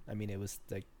done. I mean, it was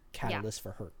the catalyst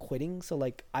for her quitting, so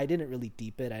like I didn't really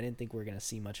deep it. I didn't think we were gonna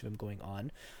see much of him going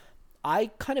on.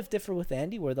 I kind of differ with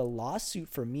Andy, where the lawsuit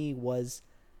for me was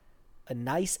a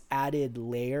nice added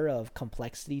layer of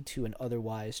complexity to an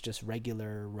otherwise just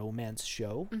regular romance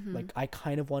show. Like I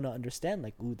kind of want to understand,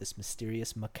 like, ooh, this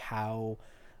mysterious Macau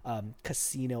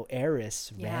casino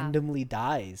heiress randomly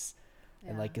dies.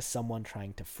 And like, is someone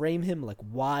trying to frame him? Like,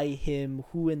 why him?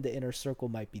 Who in the inner circle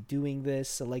might be doing this?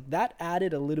 So like that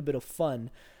added a little bit of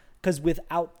fun, because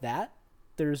without that,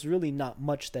 there's really not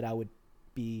much that I would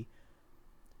be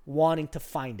wanting to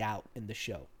find out in the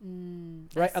show.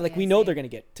 Right? Like, we know they're going to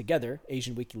get together.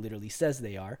 Asian Wiki literally says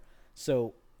they are.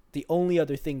 So the only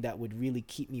other thing that would really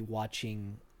keep me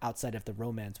watching outside of the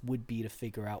romance would be to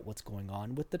figure out what's going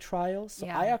on with the trial. So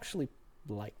I actually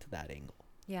liked that angle.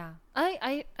 Yeah,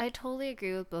 I totally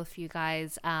agree with both of you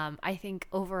guys. I think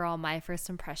overall my first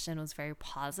impression was very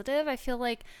positive. I feel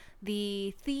like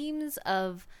the themes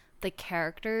of the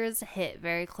characters hit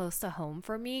very close to home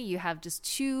for me. You have just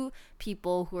two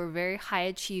people who are very high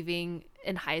achieving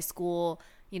in high school,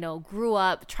 grew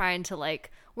up trying to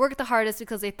like work the hardest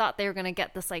because they thought they were going to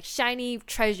get this like shiny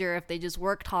treasure if they just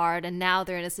worked hard. And now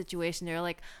they're in a situation they're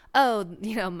like, oh,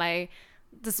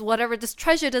 this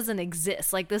treasure doesn't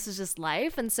exist. Like, this is just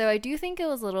life. And so I do think it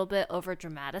was a little bit over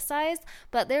dramatized,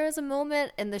 but there is a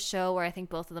moment in the show where I think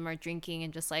both of them are drinking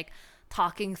and just like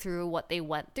talking through what they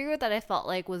went through that I felt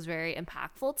like was very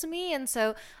impactful to me. And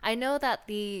so I know that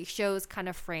the show is kind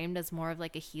of framed as more of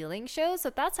like a healing show. So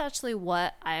that's actually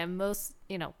what I am most,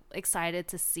 excited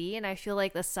to see. And I feel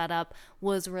like the setup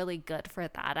was really good for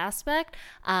that aspect.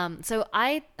 So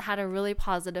I had a really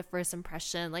positive first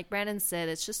impression. Like Brandon said,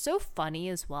 it's just so funny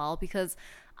as well because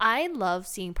I love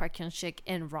seeing Park Hyun-sik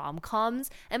in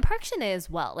rom-coms and Park Shin-hye as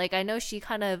well. Like, I know she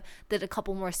kind of did a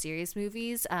couple more serious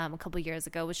movies a couple years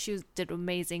ago, which she did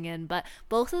amazing in, but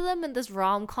both of them in this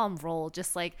rom-com role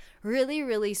just like really,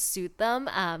 really suit them.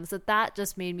 So that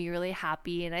just made me really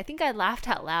happy. And I think I laughed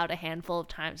out loud a handful of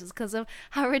times just because of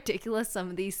how ridiculous some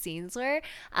of these scenes were.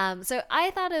 So I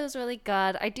thought it was really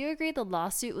good. I do agree the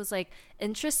lawsuit was like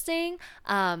interesting.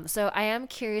 So I am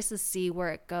curious to see where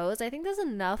it goes. I think there's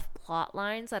enough plot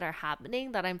lines that are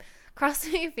happening that I'm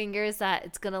crossing my fingers that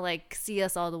it's gonna like see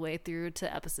us all the way through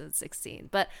to episode 16.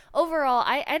 But overall,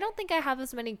 I don't think I have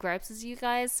as many gripes as you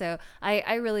guys, so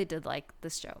I really did like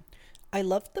this show. I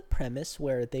loved the premise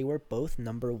where they were both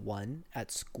number one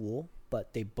at school,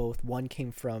 but they both, one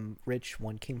came from rich,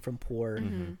 one came from poor.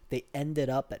 Mm-hmm. They ended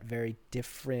up at very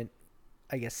different,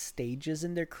 I guess, stages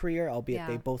in their career, albeit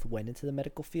they both went into the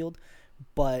medical field.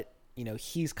 But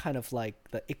he's kind of like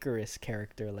the Icarus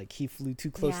character. Like, he flew too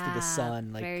close to the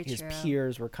sun. Like, his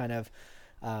peers were kind of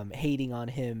hating on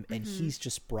him, and he's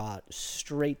just brought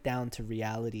straight down to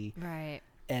reality. Right.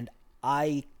 And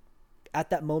at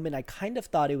that moment, I kind of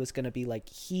thought it was going to be like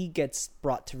he gets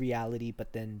brought to reality,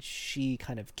 but then she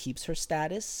kind of keeps her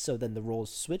status. So then the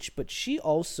roles switch. But she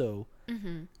also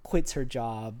quits her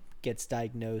job, gets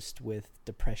diagnosed with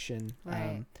depression.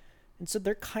 Right. And so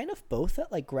they're kind of both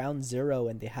at like ground zero,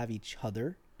 and they have each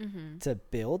other to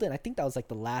build. And I think that was like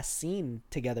the last scene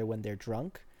together when they're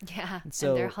drunk. Yeah. And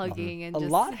so and they're hugging and a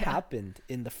lot happened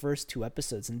in the first 2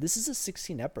 episodes, and this is a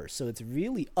 16-epper, so it's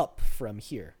really up from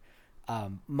here.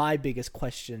 My biggest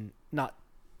question, not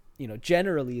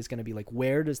generally, is going to be like,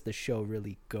 where does the show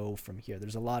really go from here?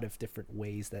 There's a lot of different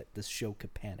ways that this show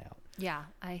could pan out. Yeah,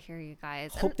 I hear you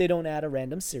guys. Hope they don't add a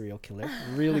random serial killer.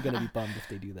 Really going to be bummed if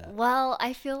they do that. Well,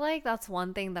 I feel like that's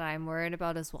one thing that I'm worried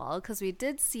about as well, because we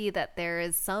did see that there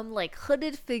is some like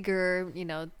hooded figure,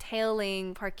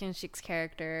 tailing Park Hyun-sik's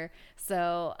character.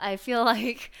 So I feel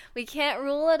like we can't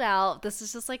rule it out. This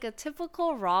is just like a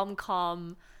typical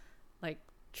rom-com like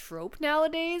trope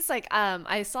nowadays. Like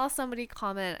I saw somebody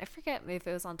comment, I forget if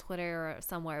it was on Twitter or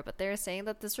somewhere, but they're saying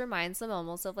that this reminds them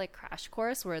almost of like Crash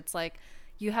Course, where it's like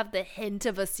you have the hint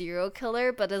of a serial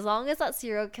killer, but as long as that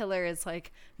serial killer is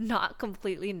like not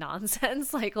completely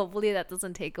nonsense, like hopefully that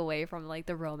doesn't take away from like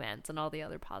the romance and all the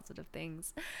other positive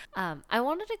things. I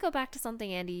wanted to go back to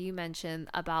something, Andy, you mentioned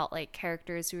about like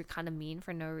characters who were kind of mean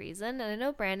for no reason, and I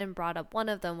know Brandon brought up one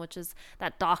of them, which is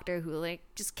that doctor who like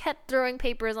just kept throwing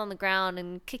papers on the ground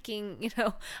and kicking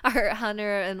our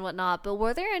hunter and whatnot. But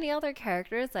were there any other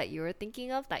characters that you were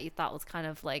thinking of that you thought was kind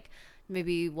of like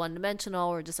maybe one-dimensional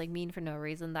or just like mean for no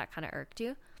reason that kind of irked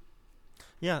you?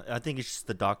 Yeah, I think it's just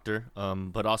the doctor,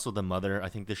 but also the mother. I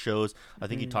think the shows. I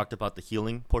think you talked about the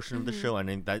healing portion of the show,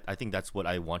 and I think that's what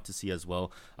I want to see as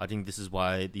well. I think this is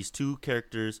why these two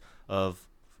characters of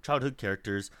childhood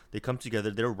characters, they come together.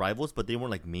 They're rivals, but they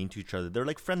weren't like mean to each other. They're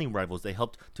like friendly rivals. They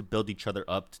helped to build each other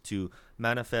up to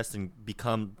manifest and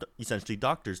become essentially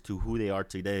doctors to who they are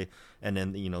today. And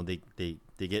then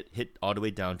they get hit all the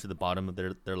way down to the bottom of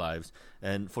their lives,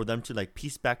 and for them to like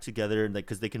piece back together, like,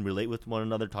 because they can relate with one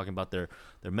another, talking about their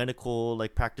medical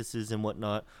like practices and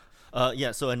whatnot.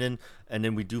 So and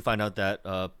then we do find out that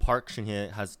Park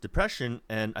Shin-hye has depression,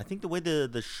 and I think the way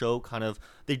the show kind of,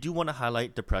 they do want to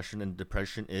highlight depression, and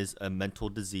depression is a mental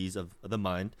disease of the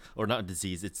mind, or not a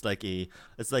disease. It's like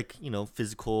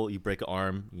physical. You break an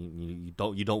arm, you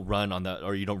don't run on that,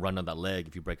 or you don't run on that leg.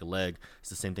 If you break a leg, it's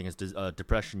the same thing as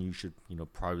depression. You should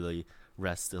probably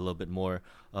rest a little bit more.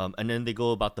 And then they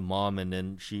go about the mom, and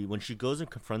then when she goes and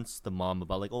confronts the mom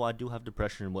about like, oh, I do have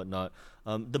depression and whatnot.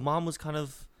 The mom was kind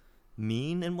of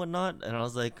mean and whatnot, and I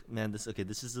was like, man, this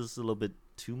is just a little bit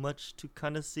too much to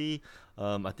kind of see.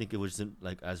 I think it wasn't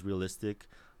like as realistic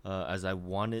as I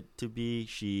want it to be.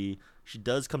 She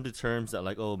does come to terms that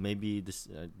like, oh, maybe this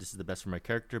is the best for my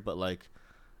character, but like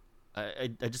I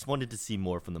just wanted to see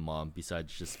more from the mom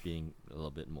besides just being a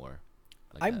little bit more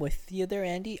like I'm that. with you there,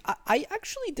 Andy. I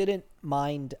actually didn't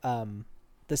mind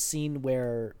the scene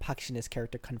where Park Shin-hye's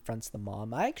character confronts the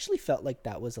mom. I actually felt like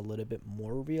that was a little bit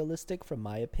more realistic, from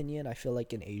my opinion. I feel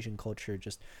like in Asian culture,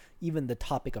 just even the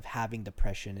topic of having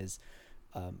depression is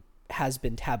has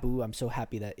been taboo. I'm so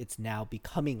happy that it's now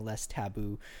becoming less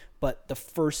taboo. But the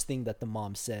first thing that the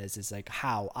mom says is like,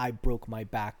 how I broke my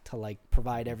back to like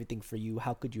provide everything for you.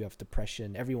 How could you have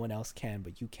depression? Everyone else can,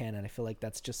 but you can. And I feel like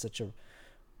that's just such a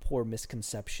poor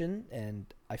misconception.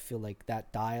 And I feel like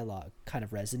that dialogue kind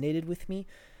of resonated with me.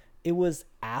 It was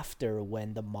after,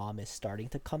 when the mom is starting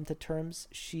to come to terms,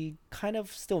 she kind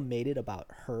of still made it about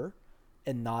her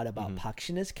and not about Park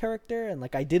Shin-hye's character. And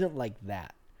like, I didn't like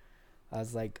that. I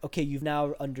was like, okay, you've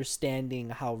now understanding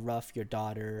how rough your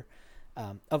daughter,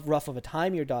 rough of a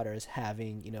time your daughter is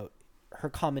having. You know, her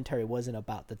commentary wasn't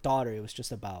about the daughter; it was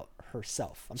just about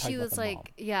herself. I'm talking She about was the like, mom.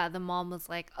 yeah, the mom was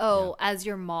like, oh, as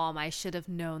your mom, I should have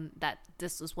known that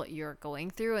this was what you're going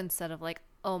through, instead of like,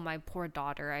 oh, my poor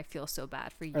daughter, I feel so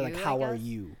bad for you. Or like, how are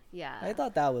you? Yeah. I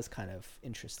thought that was kind of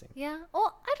interesting. Yeah.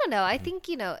 Well, I don't know. I think,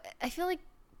 I feel like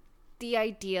the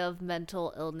idea of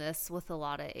mental illness with a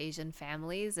lot of Asian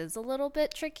families is a little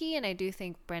bit tricky. And I do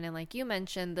think, Brandon, like you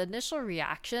mentioned, the initial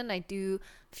reaction, I do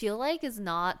feel like, is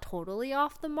not totally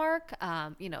off the mark.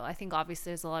 I think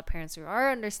obviously there's a lot of parents who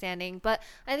are understanding, but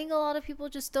I think a lot of people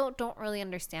just don't really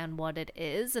understand what it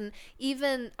is. And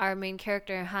even our main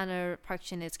character, Hana Park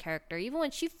Shin-hye's character, even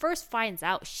when she first finds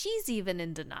out, she's even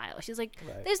in denial. She's like,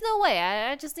 there's no way.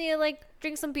 I just need to like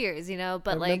drink some beers,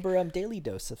 but I remember Daily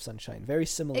Dose of Sunshine, very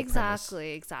similar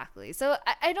exactly. So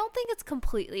I don't think it's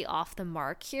completely off the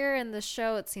mark here in the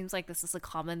show. It seems like this is a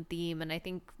common theme, and I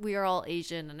think we are all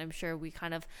Asian, and I'm sure we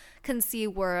kind of can see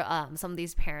where some of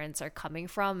these parents are coming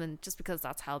from, and just because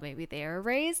that's how maybe they are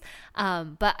raised.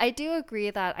 But I do agree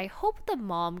that I hope the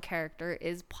mom character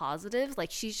is positive.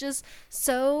 Like, she's just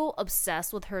so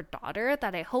obsessed with her daughter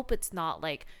that I hope it's not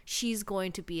like she's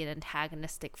going to be an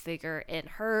antagonistic figure in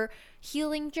her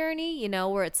healing journey,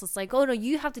 where it's just like, oh no,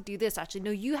 you have to do this, actually no,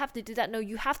 you have to do that, no,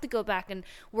 you have to go back and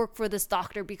work for this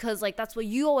doctor because like that's what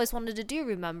you always wanted to do,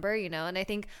 remember? And I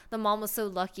think the mom was so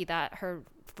lucky that her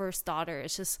first daughter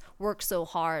has just worked so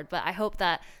hard. But I hope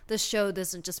that the show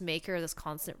doesn't just make her this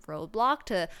constant roadblock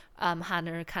to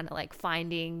Hannah kind of like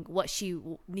finding what she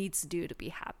needs to do to be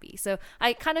happy. So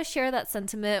I kind of share that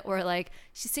sentiment where like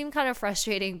she seemed kind of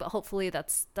frustrating, but hopefully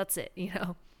that's it.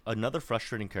 Another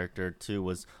frustrating character too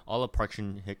was all of Park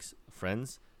Shin-hye's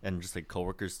friends and just like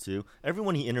coworkers too.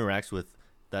 Everyone he interacts with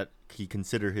that he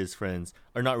consider his friends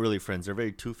are not really friends. They're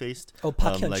very two-faced. Oh,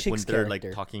 Park like when Hyun-sik's they're character.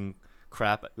 like talking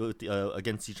crap with,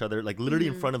 against each other, like literally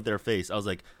in front of their face. I was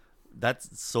like,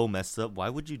 that's so messed up. Why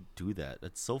would you do that?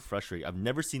 That's so frustrating. I've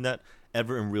never seen that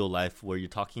ever in real life, where you're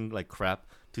talking like crap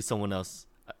to someone else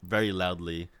very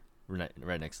loudly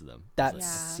right next to them. That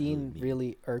scene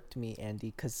really irked me,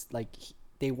 Andy, because like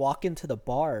they walk into the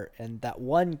bar and that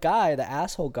one guy, the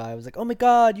asshole guy, was like, oh my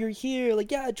god, you're here,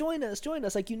 like, yeah, join us,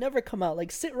 like, you never come out,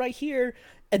 like, sit right here,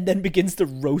 and then begins to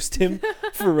roast him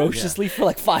ferociously for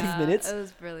like 5 minutes. It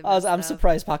was really I'm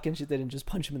surprised Park Hyun-sik didn't just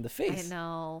punch him in the face. I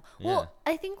know. Well,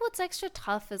 I think what's extra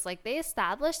tough is like they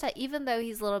established that even though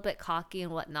he's a little bit cocky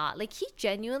and whatnot, like he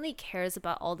genuinely cares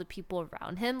about all the people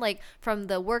around him. Like from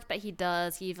the work that he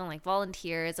does, he even like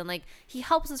volunteers and like he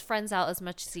helps his friends out as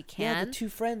much as he can. Yeah, the two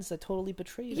friends that totally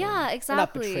betrayed him. Yeah, exactly. Or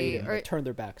not betrayed him, or turned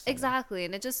their backs on him. Exactly.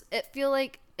 And it feel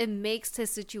like it makes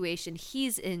his situation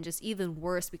he's in just even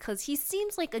worse because he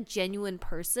seems like a genuine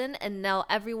person, and now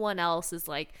everyone else is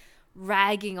like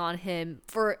ragging on him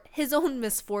for his own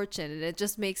misfortune, and it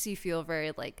just makes you feel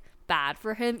very like bad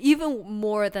for him, even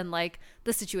more than like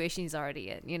the situation he's already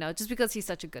in, just because he's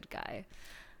such a good guy.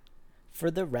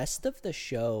 For the rest of the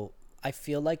show, I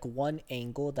feel like one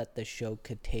angle that the show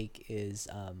could take is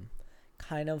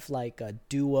kind of like a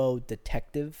duo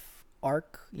detective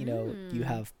arc. You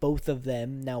have both of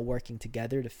them now working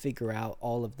together to figure out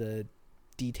all of the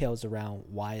details around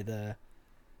why the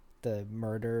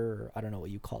murder, or I don't know what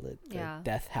you call it, the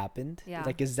death happened.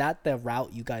 Like, is that the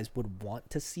route you guys would want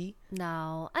to see?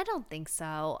 No, I don't think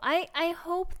so. I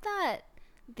hope that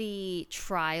the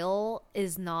trial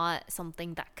is not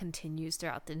something that continues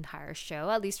throughout the entire show,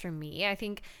 at least for me. I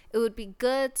think it would be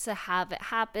good to have it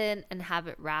happen and have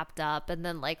it wrapped up, and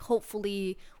then like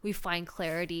hopefully we find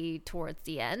clarity towards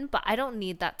the end, but I don't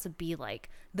need that to be like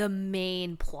the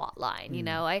main plot line.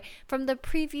 From the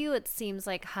preview it seems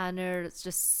like Hannah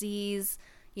just sees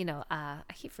I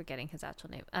keep forgetting his actual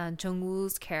name,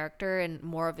 Jung-woo's character in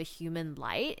more of a human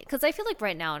light, because I feel like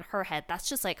right now in her head that's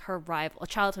just like her rival, a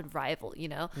childhood rival,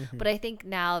 but I think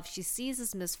now if she sees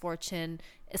his misfortune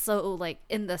so like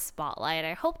in the spotlight,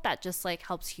 I hope that just like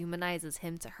helps humanizes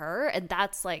him to her, and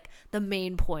that's like the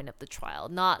main point of the trial,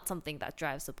 not something that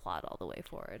drives the plot all the way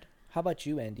forward. How about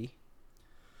you, Andy?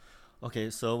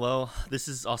 Okay, so well, this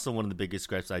is also one of the biggest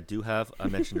gripes I do have. I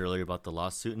mentioned earlier about the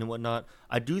lawsuit and whatnot.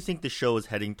 I do think the show is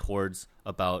heading towards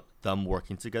about them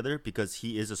working together because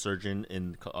he is a surgeon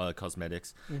in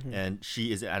cosmetics and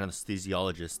she is an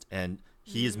anesthesiologist, and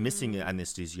he is missing an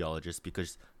anesthesiologist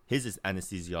because his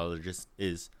anesthesiologist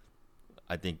is,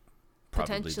 I think,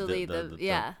 probably Potentially the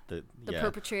yeah.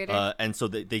 perpetrator. And so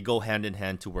they go hand in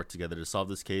hand to work together to solve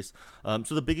this case.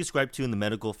 So the biggest gripe too in the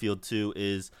medical field too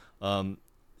is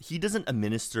he doesn't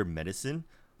administer medicine.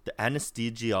 The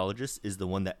anesthesiologist is the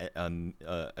one that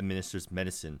administers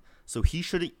medicine. So he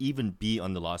shouldn't even be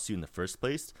on the lawsuit in the first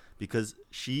place because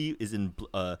she is in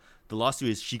the lawsuit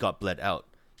is she got bled out.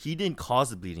 He didn't cause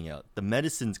the bleeding out. The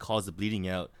medicines caused the bleeding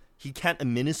out. He can't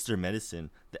administer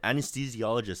medicine. The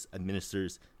anesthesiologist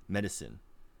administers medicine.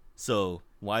 So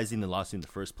why is he in the lawsuit in the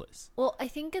first place? Well, I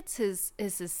think it's his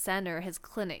center, his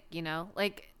clinic, you know?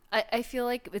 Like, I feel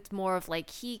like it's more of like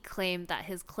he claimed that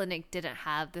his clinic didn't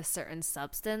have this certain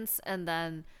substance, and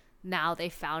then now they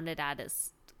found it at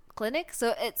his clinic.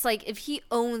 So it's like if he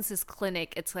owns his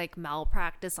clinic, it's like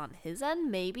malpractice on his end,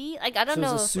 maybe. Like, I don't know.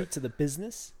 So it's a suit to the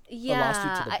business? Yeah. A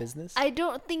lawsuit to the business? I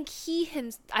don't think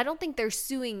I don't think they're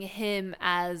suing him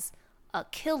as a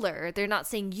killer. They're not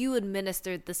saying you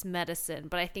administered this medicine,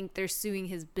 but I think they're suing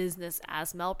his business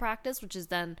as malpractice, which is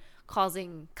then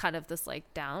causing kind of this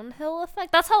like downhill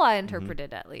effect. That's how I interpret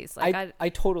it, at least. Like I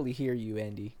totally hear you,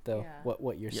 Andy, though. Yeah.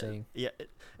 What you're saying. Yeah,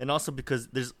 and also because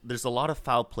there's a lot of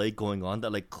foul play going on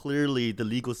that like clearly the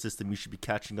legal system you should be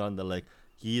catching on that like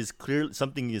he is clearly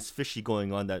something is fishy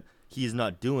going on that he is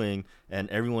not doing, and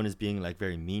everyone is being like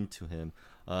very mean to him.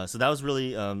 So that was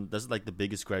really that's like the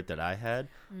biggest gripe that I had.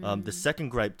 The second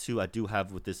gripe too I do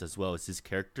have with this as well is his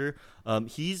character.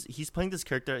 He's playing this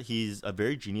character. He's a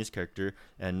very genius character,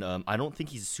 and I don't think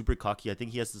he's super cocky. I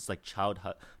think he has this like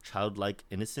childlike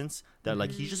innocence that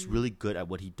like he's just really good at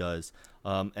what he does.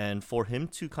 And for him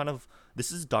to kind of,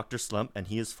 this is Dr. Slump, and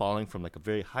he is falling from like a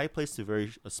very high place to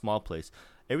a small place.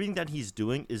 Everything that he's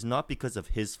doing is not because of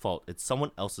his fault. It's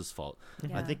someone else's fault.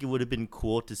 Yeah. I think it would have been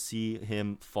cool to see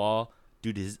him fall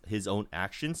due to his own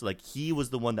actions. Like he was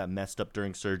the one that messed up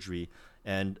during surgery,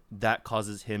 and that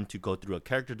causes him to go through a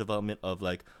character development of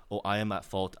like, oh, I am at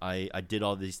fault. I did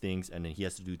all these things, and then he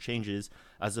has to do changes,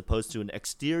 as opposed to an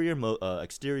exterior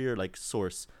like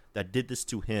source that did this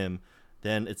to him.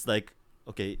 Then it's like,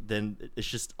 okay, then it's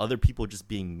just other people just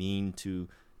being mean to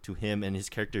him, and his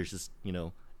character is just, you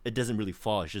know, it doesn't really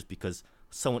fall. It's just because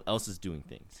someone else is doing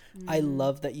things. I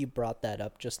love that you brought that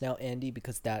up just now, Andy,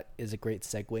 because that is a great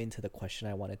segue into the question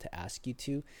I wanted to ask you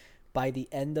to. By the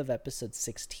end of episode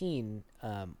 16,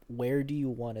 where do you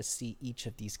want to see each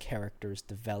of these characters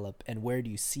develop, and where do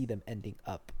you see them ending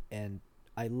up? And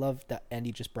I love that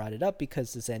Andy just brought it up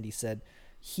because, as Andy said,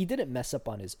 he didn't mess up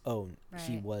on his own. Right.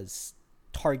 He was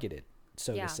targeted,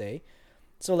 so to say.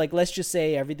 So, like, let's just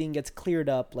say everything gets cleared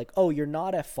up. Like, oh, you're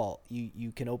not at fault.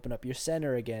 You can open up your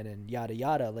center again and yada,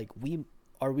 yada. Like,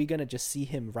 are we going to just see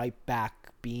him right back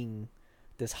being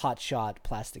this hotshot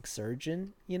plastic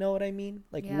surgeon? You know what I mean?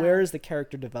 Like, where is the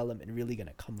character development really going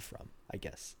to come from, I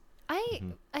guess? I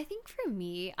think for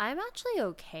me, I'm actually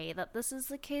okay that this is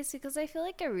the case because I feel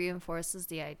like it reinforces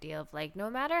the idea of, like, no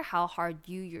matter how hard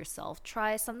you yourself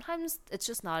try, sometimes it's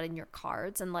just not in your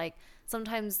cards. And, like,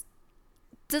 sometimes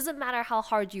doesn't matter how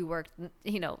hard you worked,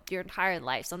 you know, your entire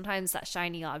life. Sometimes that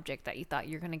shiny object that you thought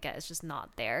you're going to get is just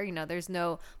not there. You know, there's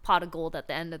no pot of gold at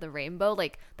the end of the rainbow.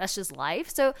 Like, that's just life.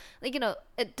 So, like, you know,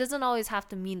 it doesn't always have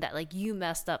to mean that, like, you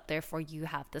messed up, therefore you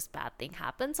have this bad thing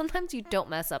happen. Sometimes you don't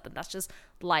mess up and that's just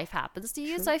life happens to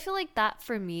you. True. So I feel like that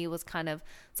for me was kind of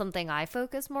something I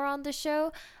focus more on the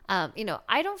show. You know,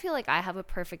 I don't feel like I have a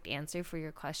perfect answer for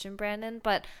your question, Brandon,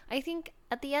 but I think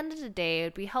at the end of the day,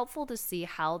 it'd be helpful to see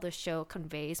how the show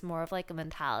conveys more of like a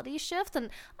mentality shift. And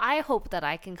I hope that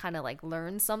I can kind of like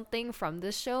learn something from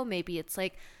this show. Maybe it's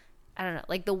like, I don't know,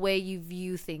 like the way you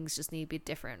view things just need to be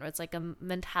different, or it's like a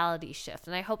mentality shift.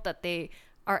 And I hope that they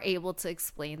are able to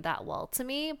explain that well to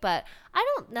me. But I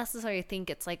don't necessarily think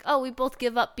it's like, oh, we both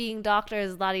give up being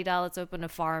doctors, la-di-da, let's open a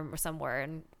farm or somewhere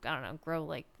and, I don't know, grow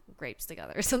like grapes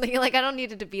together or something. Like, I don't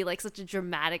need it to be like such a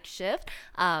dramatic shift,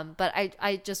 but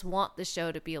I just want the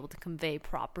show to be able to convey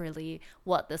properly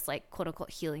what this like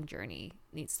quote-unquote healing journey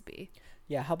needs to be.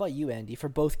 Yeah, how about you, Andy? For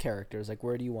both characters, like,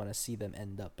 where do you want to see them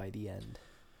end up by the end?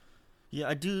 Yeah,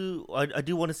 I do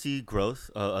want to see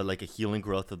growth, like a healing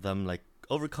growth of them, like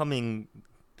overcoming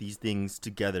these things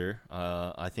together.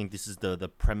 I think this is the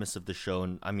premise of the show,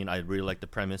 and I mean, I really like the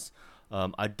premise.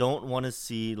 I don't want to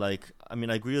see, like, I mean,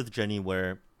 I agree with Jenny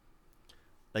where,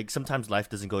 like, sometimes life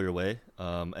doesn't go your way,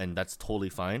 and that's totally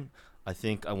fine. I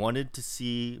think I wanted to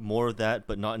see more of that,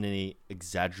 but not in any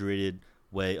exaggerated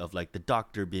way of like the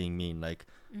doctor being mean. Like,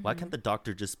 why can't the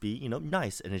doctor just be,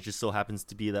 nice? And it just so happens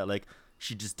to be that like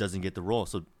she just doesn't get the role,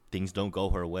 so things don't go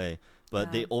her way.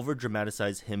 But they over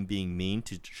dramatize him being mean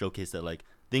to showcase that like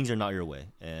things are not your way.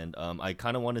 And I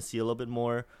kind of want to see a little bit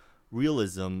more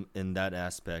realism in that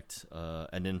aspect,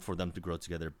 and then for them to grow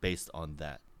together based on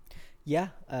that. Yeah,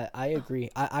 I agree.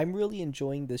 I'm really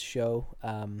enjoying this show.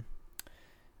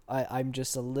 I'm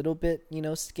just a little bit,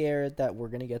 scared that we're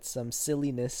going to get some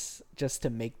silliness just to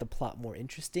make the plot more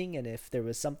interesting. And if there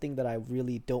was something that I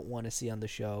really don't want to see on the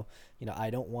show, I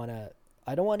don't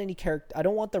want any character. I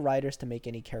don't want the writers to make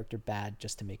any character bad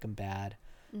just to make them bad.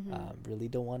 Really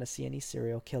don't want to see any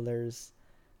serial killers.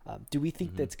 Do we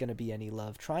think that's going to be any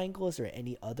love triangles or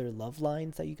any other love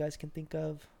lines that you guys can think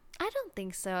of? I don't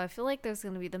think so. I feel like there's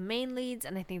going to be the main leads,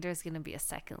 and I think there's going to be a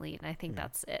second lead, and I think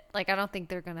that's it. Like, I don't think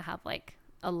they're going to have like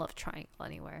a love triangle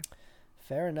anywhere.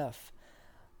 Fair enough.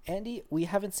 Andy, we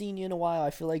haven't seen you in a while. I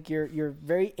feel like you're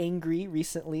very angry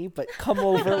recently, but come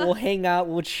over, we'll hang out,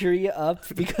 we'll cheer you up,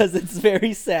 because it's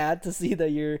very sad to see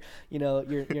that you're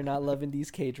not loving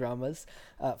these K-dramas.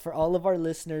 For all of our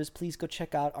listeners, please go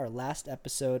check out our last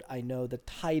episode. I know the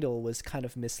title was kind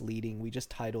of misleading. We just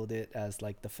titled it as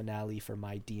like the finale for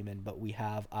My Demon, but we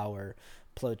have our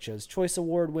Plocha's Choice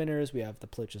Award winners, we have the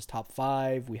Plocha's Top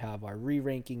 5, we have our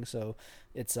re-ranking, so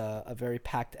it's a very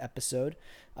packed episode.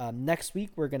 Next week,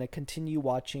 we're going to continue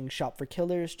watching Shop for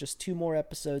Killers, just 2 more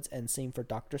episodes, and same for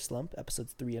Dr. Slump,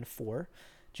 episodes 3 and 4.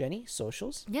 Jenny,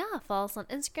 socials? Yeah, follow us on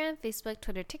Instagram, Facebook,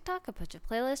 Twitter, TikTok, a Pocha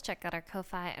playlist. Check out our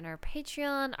Ko-Fi and our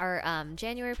Patreon. Our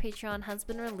January Patreon has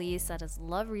been released. That is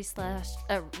Love Reset,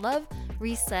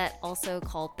 also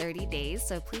called 30 Days.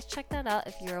 So please check that out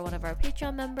if you're one of our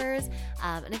Patreon members.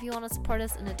 And if you want to support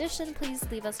us in addition, please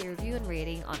leave us a review and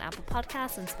rating on Apple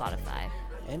Podcasts and Spotify.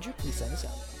 Andrew, please sign us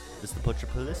out. This is the Pocha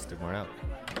playlist, and we're out.